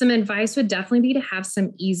up. Some advice would definitely be to have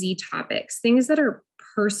some easy topics, things that are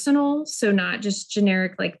personal. So not just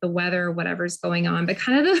generic, like the weather or whatever's going on, but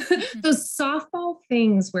kind of those softball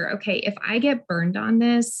things where, okay, if I get burned on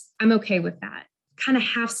this, I'm okay with that. Kind of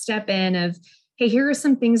half step in of, hey, here are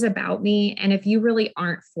some things about me. And if you really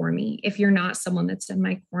aren't for me, if you're not someone that's in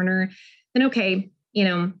my corner, then okay,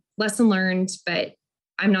 lesson learned, but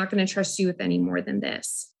I'm not going to trust you with any more than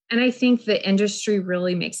this. And I think the industry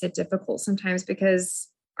really makes it difficult sometimes because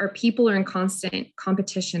our people are in constant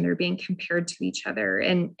competition. They're being compared to each other.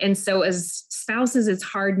 And so as spouses, it's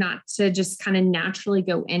hard not to just kind of naturally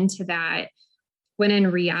go into that, when in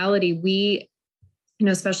reality, we,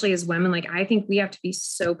 especially as women, like I think we have to be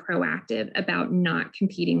so proactive about not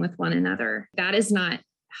competing with one another. That is not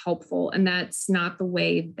helpful. And that's not the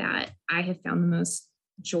way that I have found the most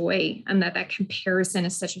joy, and that comparison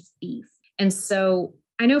is such a thief. And so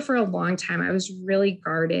I know for a long time I was really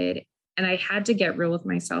guarded, and I had to get real with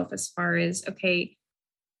myself as far as, okay,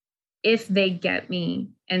 if they get me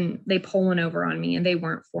and they pull one over on me and they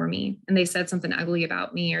weren't for me and they said something ugly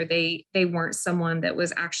about me, or they weren't someone that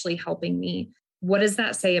was actually helping me, what does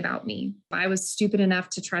that say about me? If I was stupid enough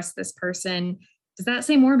to trust this person, does that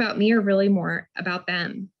say more about me or really more about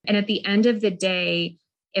them? And at the end of the day,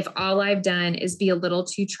 if all I've done is be a little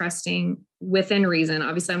too trusting within reason,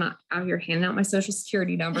 obviously I'm not out here handing out my social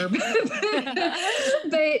security number, but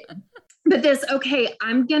this, okay,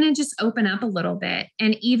 I'm going to just open up a little bit.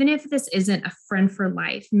 And even if this isn't a friend for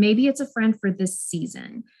life, maybe it's a friend for this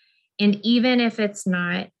season. And even if it's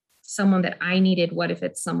not someone that I needed, what if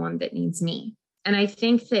it's someone that needs me? And I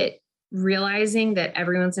think that realizing that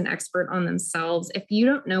everyone's an expert on themselves, if you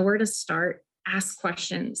don't know where to start, ask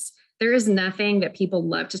questions. There is nothing that people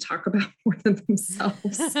love to talk about more than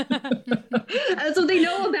themselves. That's what they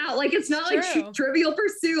know about. Like, it's not like Trivial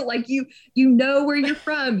Pursuit. Like you know where you're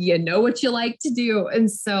from, you know what you like to do. And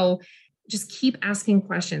so just keep asking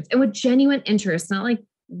questions, and with genuine interest, not like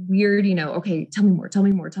weird, okay, tell me more.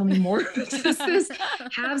 Just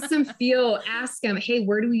have some feel, ask them, hey,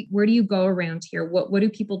 where do you go around here? What do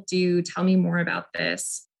people do? Tell me more about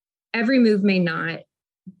this. Every move may not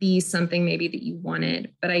be something maybe that you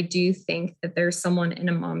wanted, but I do think that there's someone in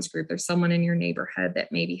a mom's group, there's someone in your neighborhood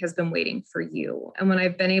that maybe has been waiting for you. And when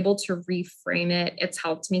I've been able to reframe it, it's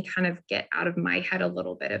helped me kind of get out of my head a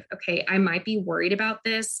little bit of, okay, I might be worried about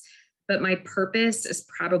this, but my purpose is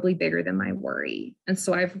probably bigger than my worry. And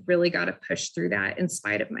so I've really got to push through that in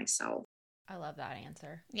spite of myself. I love that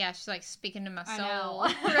answer. Yeah, she's like speaking to my soul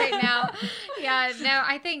right now. Yeah, no,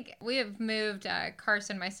 I think we have moved,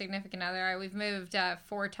 Carson, my significant other, we've moved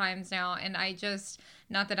 4 times now. And I just,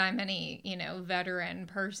 not that I'm any, veteran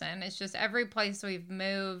person. It's just every place we've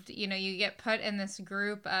moved, you get put in this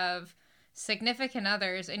group of significant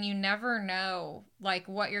others, and you never know like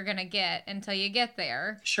what you're gonna get until you get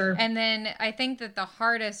there. Sure. And then I think that the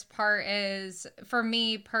hardest part is, for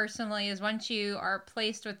me personally, is once you are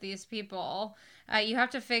placed with these people, you have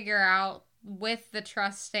to figure out with the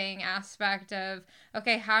trusting aspect of,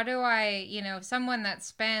 okay, how do I, someone that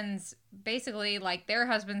spends basically like their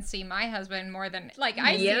husband see my husband more than like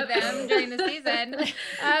I see them during the season,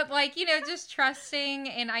 just trusting.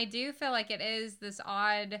 And I do feel like it is this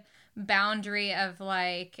odd boundary of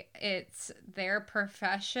like, it's their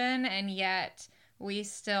profession and yet we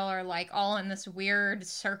still are like all in this weird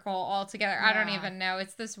circle all together. Yeah. I don't even know.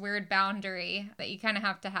 It's this weird boundary that you kind of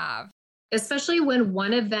have to have. Especially when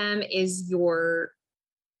one of them is your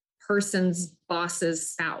person's boss's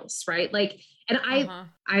spouse, right? Like, and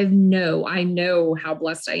I know how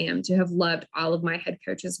blessed I am to have loved all of my head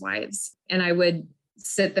coaches' wives. And I would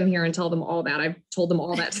sit them here and tell them all that. I've told them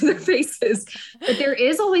all that to their faces. But there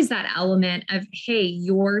is always that element of, hey,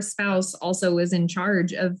 your spouse also is in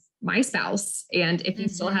charge of my spouse. And if he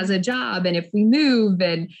still has a job and if we move,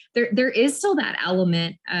 and there is still that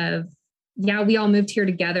element of, yeah, we all moved here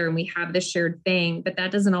together and we have this shared thing, but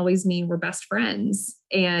that doesn't always mean we're best friends.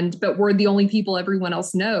 But we're the only people everyone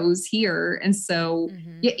else knows here. And so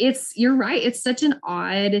you're right. It's such an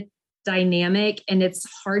odd dynamic and it's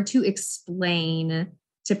hard to explain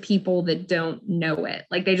to people that don't know it.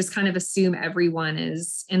 Like they just kind of assume everyone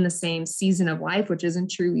is in the same season of life, which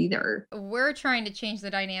isn't true either. We're trying to change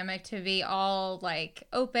the dynamic to be all like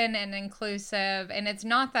open and inclusive. And it's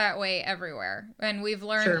not that way everywhere. And we've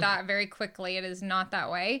learned that very quickly. It is not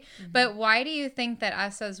that way. But why do you think that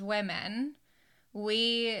us as women,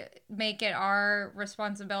 we make it our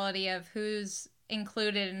responsibility of who's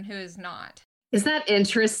included and who is not? Is that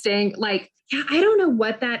interesting? Like, yeah, I don't know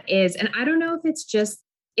what that is. And I don't know if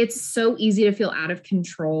it's so easy to feel out of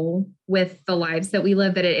control with the lives that we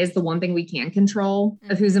live, that it is the one thing we can control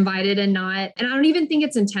of who's invited and not. And I don't even think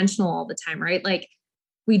it's intentional all the time, right? Like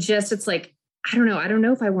it's like, I don't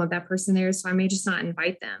know if I want that person there, so I may just not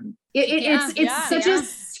invite them. It's such a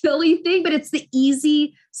silly thing, but it's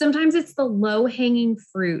sometimes it's the low hanging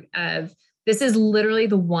fruit of, this is literally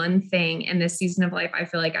the one thing in this season of life I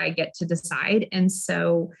feel like I get to decide. And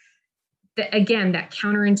so again, that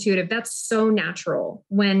counterintuitive, that's so natural.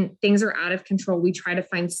 When things are out of control, we try to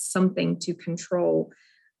find something to control.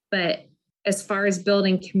 But as far as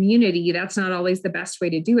building community, that's not always the best way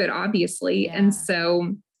to do it, obviously. Yeah. And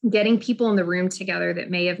so getting people in the room together that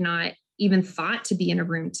may have not even thought to be in a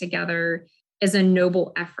room together is a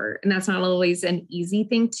noble effort. And that's not always an easy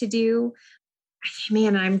thing to do.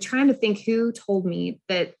 Man, I'm trying to think who told me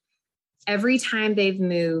that every time they've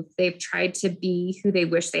moved, they've tried to be who they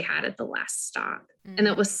wish they had at the last stop. And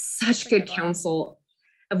that was such good counsel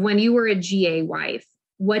of when you were a GA wife,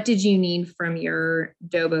 what did you need from your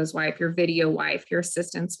Dobos wife, your video wife, your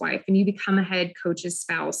assistant's wife, and you become a head coach's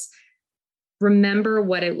spouse? Remember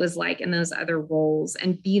what it was like in those other roles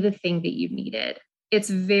and be the thing that you needed. It's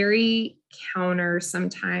very counter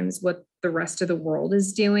sometimes what the rest of the world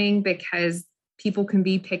is doing, because people can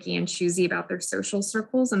be picky and choosy about their social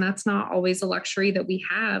circles. And that's not always a luxury that we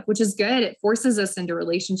have, which is good. It forces us into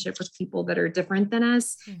relationship with people that are different than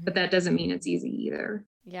us, but that doesn't mean it's easy either.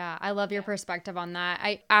 Yeah, I love your perspective on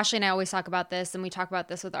that. Ashley and I always talk about this, and we talk about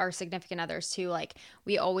this with our significant others too. Like,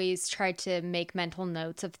 we always try to make mental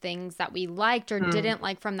notes of things that we liked or didn't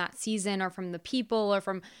like from that season, or from the people, or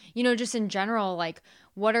from, just in general, like,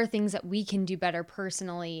 what are things that we can do better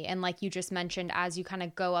personally? And like you just mentioned, as you kind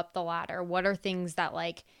of go up the ladder, what are things that,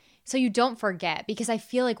 like, so you don't forget? Because I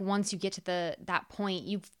feel like once you get to that point,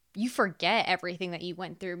 you forget everything that you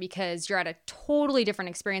went through, because you're at a totally different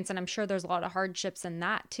experience. And I'm sure there's a lot of hardships in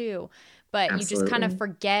that too, but Absolutely. You just kind of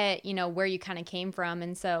forget, where you kind of came from.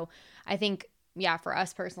 And so I think, for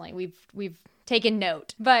us personally, we've taken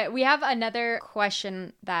note. But we have another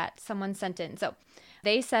question that someone sent in. So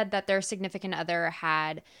they said that their significant other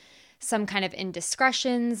had some kind of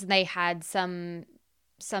indiscretions. They had some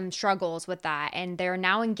struggles with that, and they're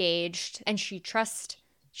now engaged, and she trusts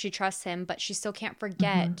him, but she still can't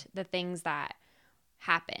forget the things that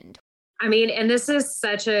happened. I mean, and this is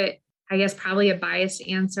such I guess probably a biased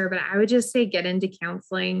answer, but I would just say get into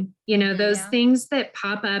counseling. Those things that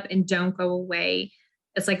pop up and don't go away.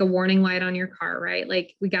 It's like a warning light on your car, right?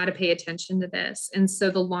 Like, we got to pay attention to this. And so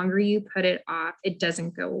the longer you put it off, it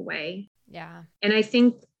doesn't go away. Yeah. And I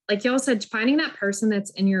think, like y'all said, finding that person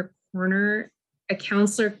that's in your corner, a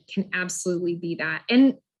counselor can absolutely be that.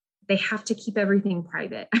 And they have to keep everything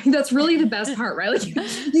private. I mean, that's really the best part, right? Like,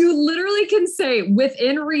 you literally can say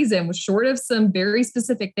within reason, short of some very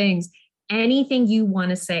specific things, anything you want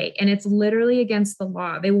to say. And it's literally against the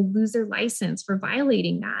law. They will lose their license for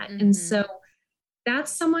violating that. And so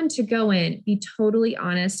that's someone to go in, be totally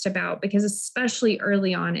honest about, because especially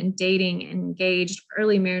early on in dating and engaged,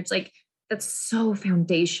 early marriage, like, that's so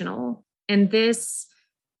foundational. And this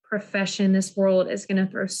profession, this world is going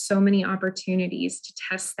to throw so many opportunities to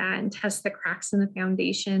test that and test the cracks in the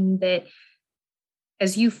foundation, that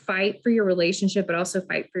as you fight for your relationship, but also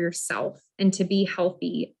fight for yourself and to be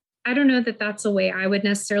healthy. I don't know that that's a way I would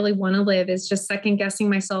necessarily want to live, is just second guessing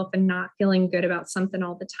myself and not feeling good about something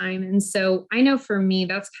all the time. And so I know for me,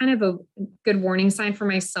 that's kind of a good warning sign for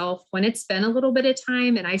myself when it's been a little bit of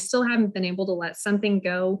time and I still haven't been able to let something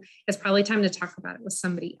go. It's probably time to talk about it with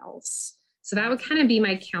somebody else. So that would kind of be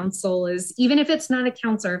my counsel, is even if it's not a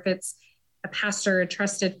counselor, if it's a pastor, a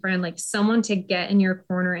trusted friend, like someone to get in your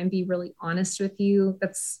corner and be really honest with you,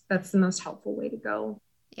 that's the most helpful way to go.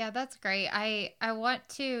 Yeah, that's great. I want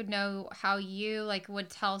to know how you like would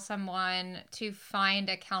tell someone to find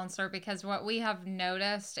a counselor, because what we have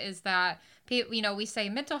noticed is that we say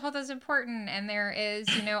mental health is important and there is,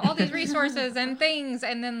 all these resources and things.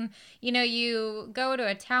 And then, you go to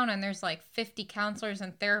a town and there's like 50 counselors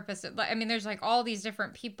and therapists. I mean, there's like all these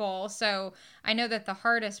different people. So I know that the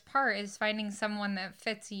hardest part is finding someone that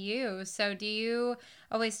fits you. So do you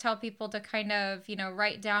always tell people to kind of,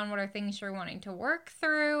 write down what are things you're wanting to work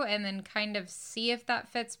through and then kind of see if that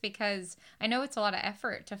fits? Because I know it's a lot of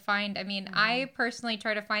effort to find. I mean, I personally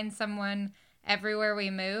try to find someone everywhere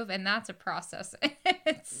we move, and that's a process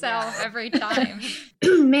itself every time.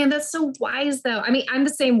 Man, that's so wise though. I mean, I'm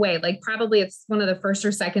the same way. Like probably it's one of the first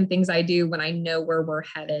or second things I do when I know where we're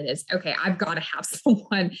headed is, okay, I've got to have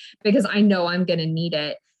someone because I know I'm going to need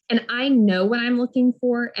it. And I know what I'm looking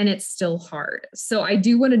for, and it's still hard. So I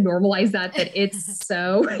do want to normalize that it's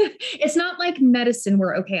it's not like medicine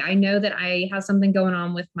where, okay, I know that I have something going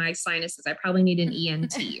on with my sinuses. I probably need an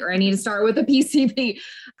ENT or I need to start with a PCP.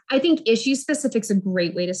 I think issue specific is a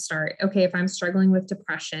great way to start. Okay, if I'm struggling with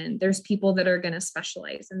depression, there's people that are going to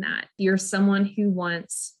specialize in that. If you're someone who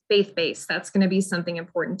wants faith-based, that's going to be something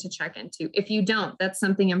important to check into. If you don't, that's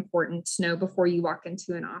something important to know before you walk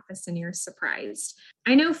into an office and you're surprised.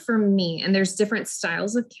 I know for me, and there's different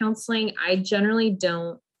styles of counseling, I generally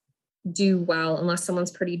don't do well unless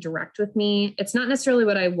someone's pretty direct with me. It's not necessarily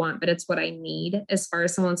what I want, but it's what I need, as far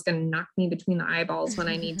as someone's going to knock me between the eyeballs when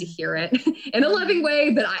I need to hear it in a loving way,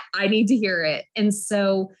 but I need to hear it. And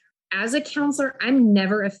so as a counselor, I'm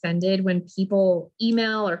never offended when people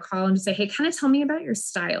email or call and say, hey, kind of tell me about your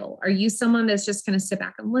style. Are you someone that's just going to sit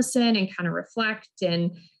back and listen and kind of reflect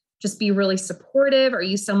and just be really supportive? Are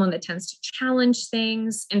you someone that tends to challenge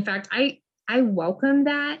things? In fact, I welcome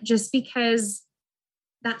that, just because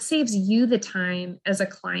that saves you the time as a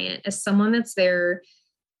client, as someone that's there,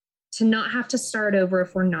 to not have to start over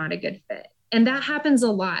if we're not a good fit. And that happens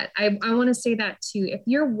a lot. I want to say that too. If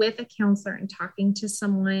you're with a counselor and talking to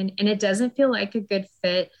someone and it doesn't feel like a good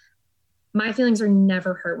fit, my feelings are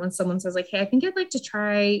never hurt when someone says like, hey, I think I'd like to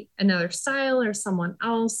try another style or someone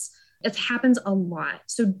else. It happens a lot.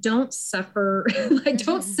 So don't suffer.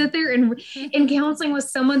 Don't sit there in counseling with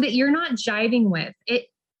someone that you're not jiving with.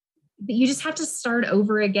 You just have to start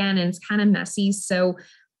over again, and it's kind of messy. So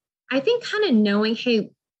I think kind of knowing, hey,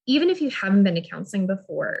 even if you haven't been to counseling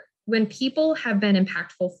before, when people have been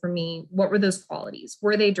impactful for me, what were those qualities?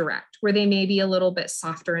 Were they direct? Were they maybe a little bit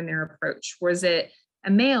softer in their approach? Was it a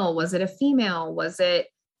male? Was it a female? Was it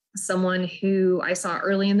someone who I saw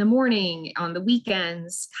early in the morning, on the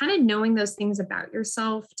weekends? Kind of knowing those things about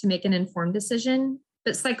yourself to make an informed decision.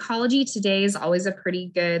 But Psychology Today is always a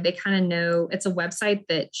pretty good, they kind of know, it's a website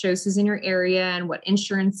that shows who's in your area and what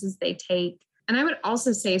insurances they take. And I would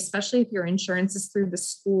also say, especially if your insurance is through the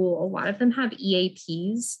school, a lot of them have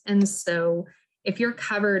EAPs. And so if you're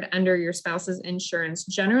covered under your spouse's insurance,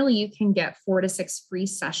 generally you can get 4 to 6 free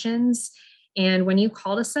sessions. And when you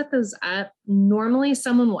call to set those up, normally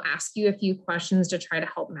someone will ask you a few questions to try to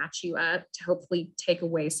help match you up to hopefully take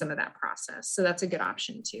away some of that process. So that's a good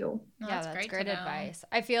option too. Yeah, that's great advice.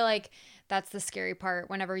 I feel like that's the scary part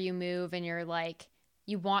whenever you move and you're like,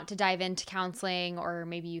 you want to dive into counseling, or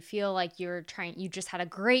maybe you feel like you just had a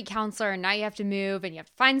great counselor and now you have to move and you have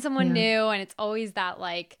to find someone new. And it's always that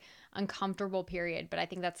like uncomfortable period. But I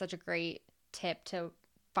think that's such a great tip to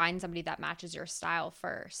find somebody that matches your style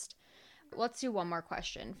first. Let's do one more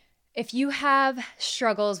question. If you have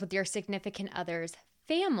struggles with your significant other's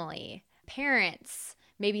family, parents,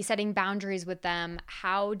 maybe setting boundaries with them,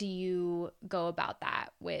 how do you go about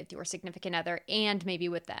that with your significant other and maybe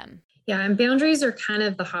with them? Yeah, and boundaries are kind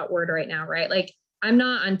of the hot word right now, right? Like, I'm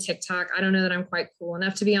not on TikTok. I don't know that I'm quite cool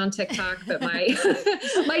enough to be on TikTok, but my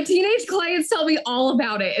my teenage clients tell me all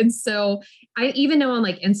about it. And so I even know on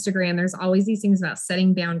like Instagram, there's always these things about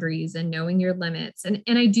setting boundaries and knowing your limits. And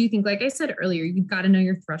I do think, like I said earlier, you've got to know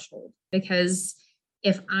your threshold, because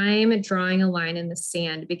if I'm drawing a line in the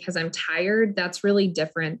sand because I'm tired, that's really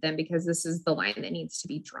different than because this is the line that needs to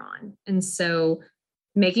be drawn. And so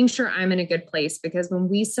making sure I'm in a good place, because when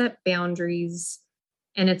we set boundaries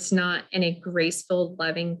and it's not in a grace-filled,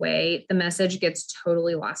 loving way, the message gets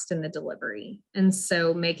totally lost in the delivery. And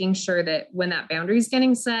so making sure that when that boundary is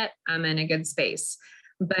getting set, I'm in a good space.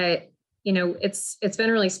 But, it's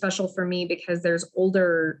been really special for me because there's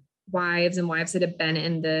older wives and wives that have been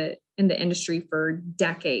in the industry for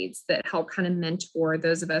decades that help kind of mentor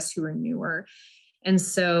those of us who are newer. And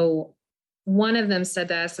so one of them said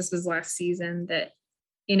to us, this was last season, that,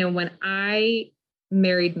 when I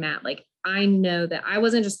married Matt, like, I know that I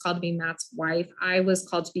wasn't just called to be Matt's wife. I was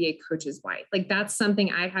called to be a coach's wife. Like, that's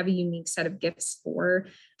something I have a unique set of gifts for.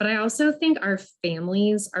 But I also think our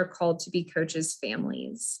families are called to be coaches'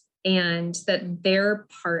 families, and that they're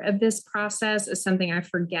part of this process is something I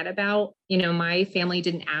forget about. My family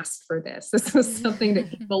didn't ask for this. This was something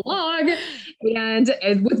that came along, and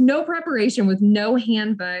with no preparation, with no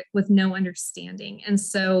handbook, with no understanding. And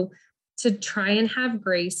so to try and have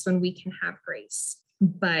grace when we can have grace,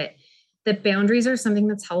 but the boundaries are something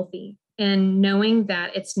that's healthy, and knowing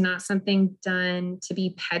that it's not something done to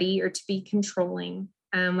be petty or to be controlling.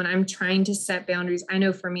 When I'm trying to set boundaries, I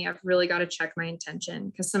know for me, I've really got to check my intention,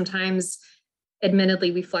 because sometimes,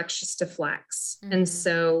 admittedly, we flex just to flex. Mm-hmm. And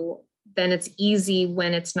so then it's easy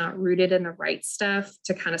when it's not rooted in the right stuff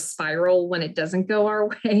to kind of spiral when it doesn't go our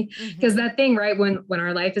way. Because that thing, right, when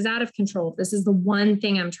our life is out of control, if this is the one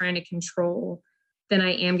thing I'm trying to control, then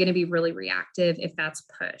I am going to be really reactive if that's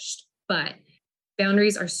pushed. But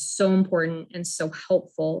boundaries are so important and so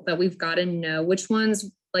helpful that we've got to know which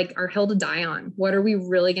ones like are hill to die on. What are we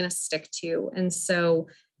really going to stick to? And so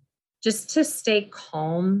just to stay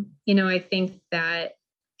calm, I think that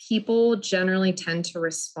people generally tend to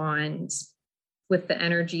respond with the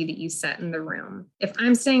energy that you set in the room. If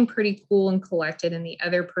I'm staying pretty cool and collected and the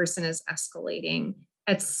other person is escalating,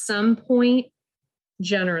 at some point,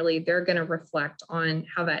 generally, they're going to reflect on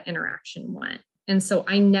how that interaction went. And so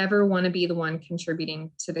I never want to be the one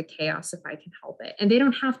contributing to the chaos if I can help it. And they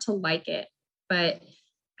don't have to like it. But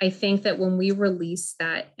I think that when we release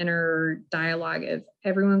that inner dialogue of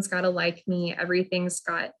everyone's got to like me, everything's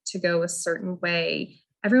got to go a certain way,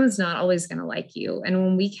 everyone's not always going to like you. And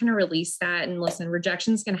when we can release that and listen,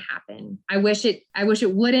 rejection's going to happen. I wish it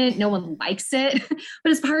wouldn't. No one likes it,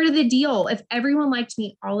 but it's part of the deal. If everyone liked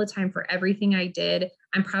me all the time for everything I did,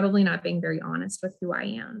 I'm probably not being very honest with who I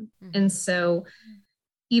am. Mm-hmm. And so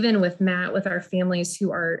even with Matt, with our families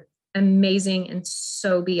who are amazing and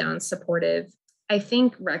so beyond supportive, I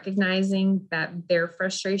think recognizing that their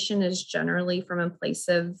frustration is generally from a place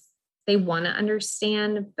of they want to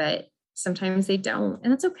understand, but sometimes they don't,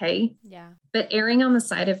 and it's okay. Yeah. But erring on the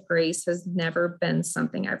side of grace has never been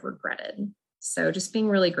something I've regretted. So just being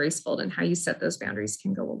really graceful in how you set those boundaries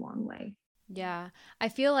can go a long way. Yeah. I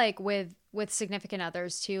feel like with significant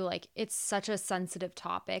others too, like it's such a sensitive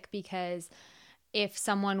topic, because if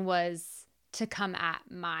someone was to come at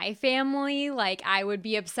my family, like I would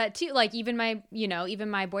be upset too. Like even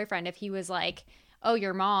my boyfriend, if he was like, oh,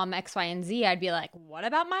 your mom, X, Y, and Z, I'd be like, what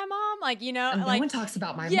about my mom? Like, no like, one talks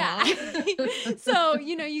about my mom. So,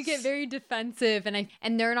 you get very defensive,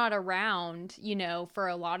 and they're not around, for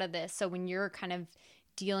a lot of this. So when you're kind of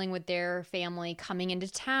dealing with their family coming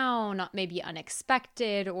into town, maybe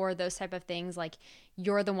unexpected or those type of things, like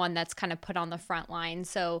you're the one that's kind of put on the front line.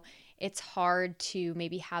 So it's hard to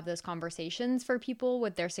maybe have those conversations for people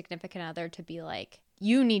with their significant other to be like,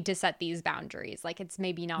 you need to set these boundaries. Like it's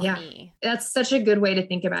maybe not me. That's such a good way to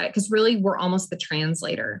think about it. Because really we're almost the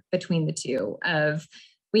translator between the two of,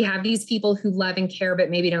 we have these people who love and care, but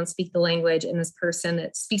maybe don't speak the language. And this person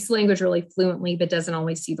that speaks the language really fluently, but doesn't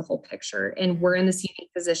always see the whole picture. And we're in this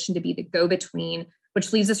unique position to be the go-between,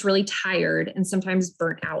 which leaves us really tired and sometimes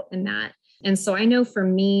burnt out in that. And so I know for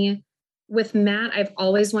me with Matt, I've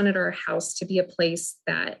always wanted our house to be a place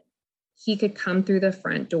that he could come through the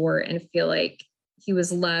front door and feel like he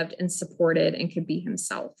was loved and supported and could be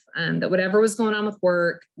himself. That whatever was going on with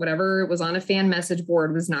work, whatever was on a fan message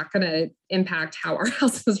board was not going to impact how our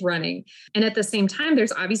house was running. And at the same time,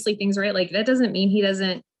 there's obviously things, right? Like that doesn't mean he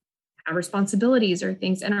doesn't have responsibilities or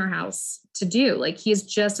things in our house to do. Like he is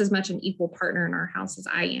just as much an equal partner in our house as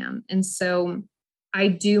I am. And so I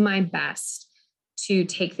do my best to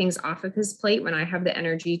take things off of his plate when I have the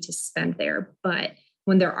energy to spend there. But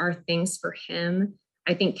when there are things for him,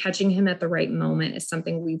 I think catching him at the right moment is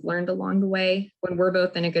something we've learned along the way when we're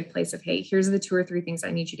both in a good place of, hey, here's the 2 or 3 things I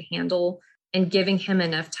need you to handle, and giving him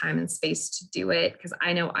enough time and space to do it. Because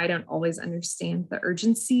I know I don't always understand the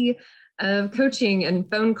urgency of coaching and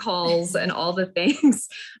phone calls and all the things.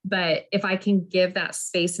 But if I can give that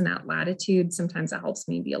space and that latitude, sometimes that helps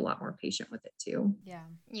me be a lot more patient with it too. Yeah.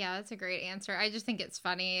 Yeah, that's a great answer. I just think it's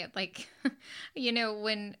funny, like,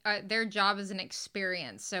 when their job is an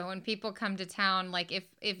experience. So when people come to town, like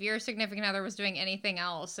if your significant other was doing anything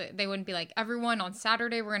else, they wouldn't be like, everyone on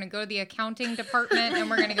Saturday, we're going to go to the accounting department and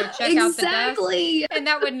we're going to go check out the desk. And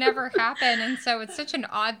that would never happen. And so it's such an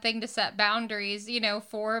odd thing to set boundaries,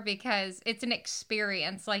 for, because it's an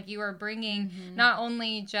experience. Like you are bringing not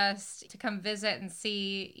only just to come visit and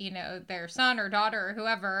see, their son or daughter or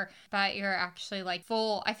whoever, but you're actually like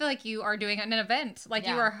I feel like you are doing an event, like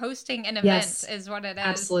you are hosting an event is what it is.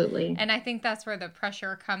 Absolutely. And I think that's where the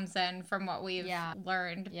pressure comes in from what we've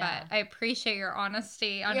learned. But I appreciate your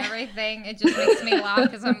honesty on everything. It just makes me laugh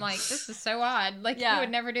because I'm like, this is so odd. Like you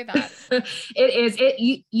would never do that. It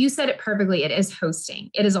is. You said it perfectly. It is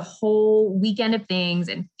hosting. It is a whole weekend of things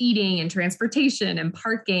and feeding and transportation and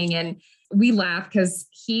parking. And we laugh because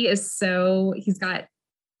he's got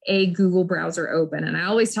a Google browser open. And I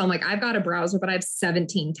always tell him, like, I've got a browser, but I have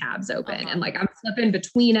 17 tabs open. And like, I'm flipping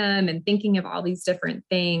between them and thinking of all these different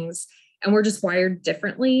things. And we're just wired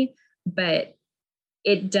differently, but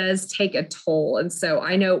it does take a toll. And so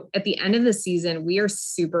I know at the end of the season, we are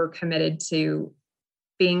super committed to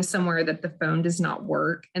being somewhere that the phone does not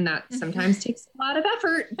work. And that sometimes takes a lot of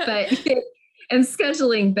effort, and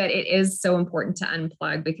scheduling, but it is so important to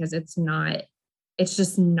unplug because it's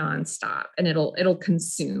just nonstop and it'll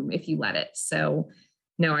consume if you let it. So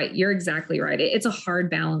no, you're exactly right. It's a hard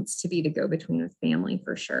balance to be the go-between with family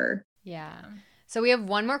for sure. Yeah. So we have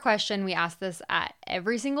one more question. We ask this at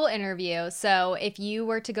every single interview. So if you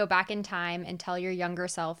were to go back in time and tell your younger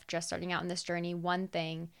self just starting out in this journey, one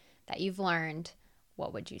thing that you've learned,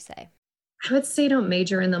 what would you say? I would say don't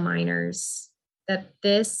major in the minors. That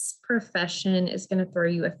this profession is going to throw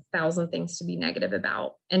you 1,000 things to be negative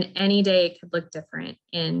about. And any day it could look different.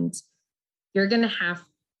 And you're going to have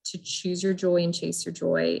to choose your joy and chase your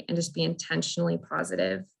joy and just be intentionally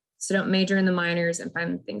positive. So don't major in the minors and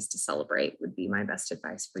find things to celebrate would be my best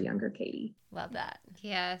advice for younger Katie. Love that.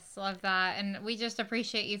 Yes, love that. And we just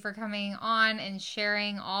appreciate you for coming on and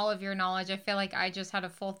sharing all of your knowledge. I feel like I just had a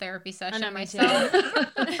full therapy session myself. So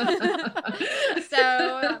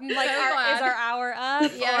like, is our hour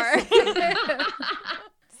up? Yes.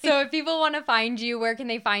 So if people want to find you, where can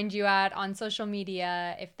they find you at on social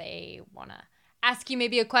media if they want to ask you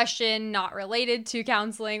maybe a question not related to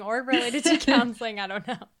counseling or related to counseling? I don't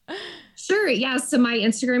know. Sure. Yeah. So my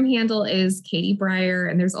Instagram handle is Katie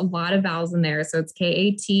Breyer, and there's a lot of vowels in there. So it's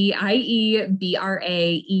KatieBraeuer.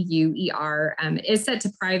 It's set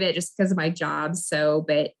to private just because of my job. So,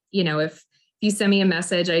 but if you send me a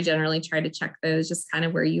message, I generally try to check those, just kind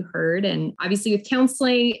of where you heard. And obviously with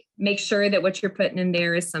counseling, make sure that what you're putting in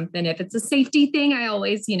there is something. If it's a safety thing, I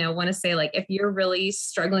always, want to say, like, if you're really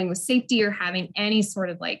struggling with safety or having any sort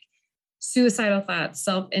of like suicidal thoughts,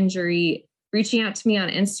 self-injury, reaching out to me on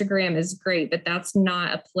Instagram is great, but that's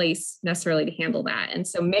not a place necessarily to handle that. And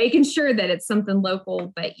so making sure that it's something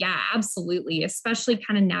local, but yeah, absolutely. Especially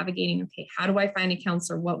kind of navigating, okay, how do I find a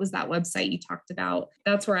counselor? What was that website you talked about?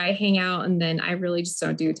 That's where I hang out. And then I really just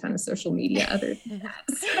don't do a ton of social media other than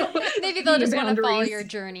that. So, maybe they'll just want to follow your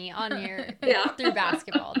journey on your through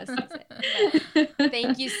basketball this season. But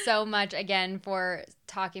thank you so much again for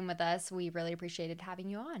talking with us. We really appreciated having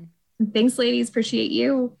you on. Thanks, ladies. Appreciate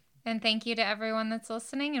you. And thank you to everyone that's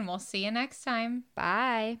listening, and we'll see you next time.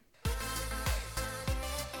 Bye.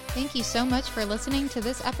 Thank you so much for listening to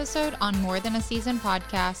this episode on More Than a Season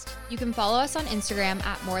podcast. You can follow us on Instagram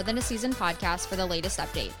at More Than a Season podcast for the latest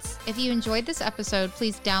updates. If you enjoyed this episode,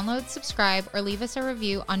 please download, subscribe, or leave us a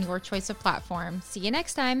review on your choice of platform. See you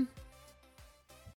next time.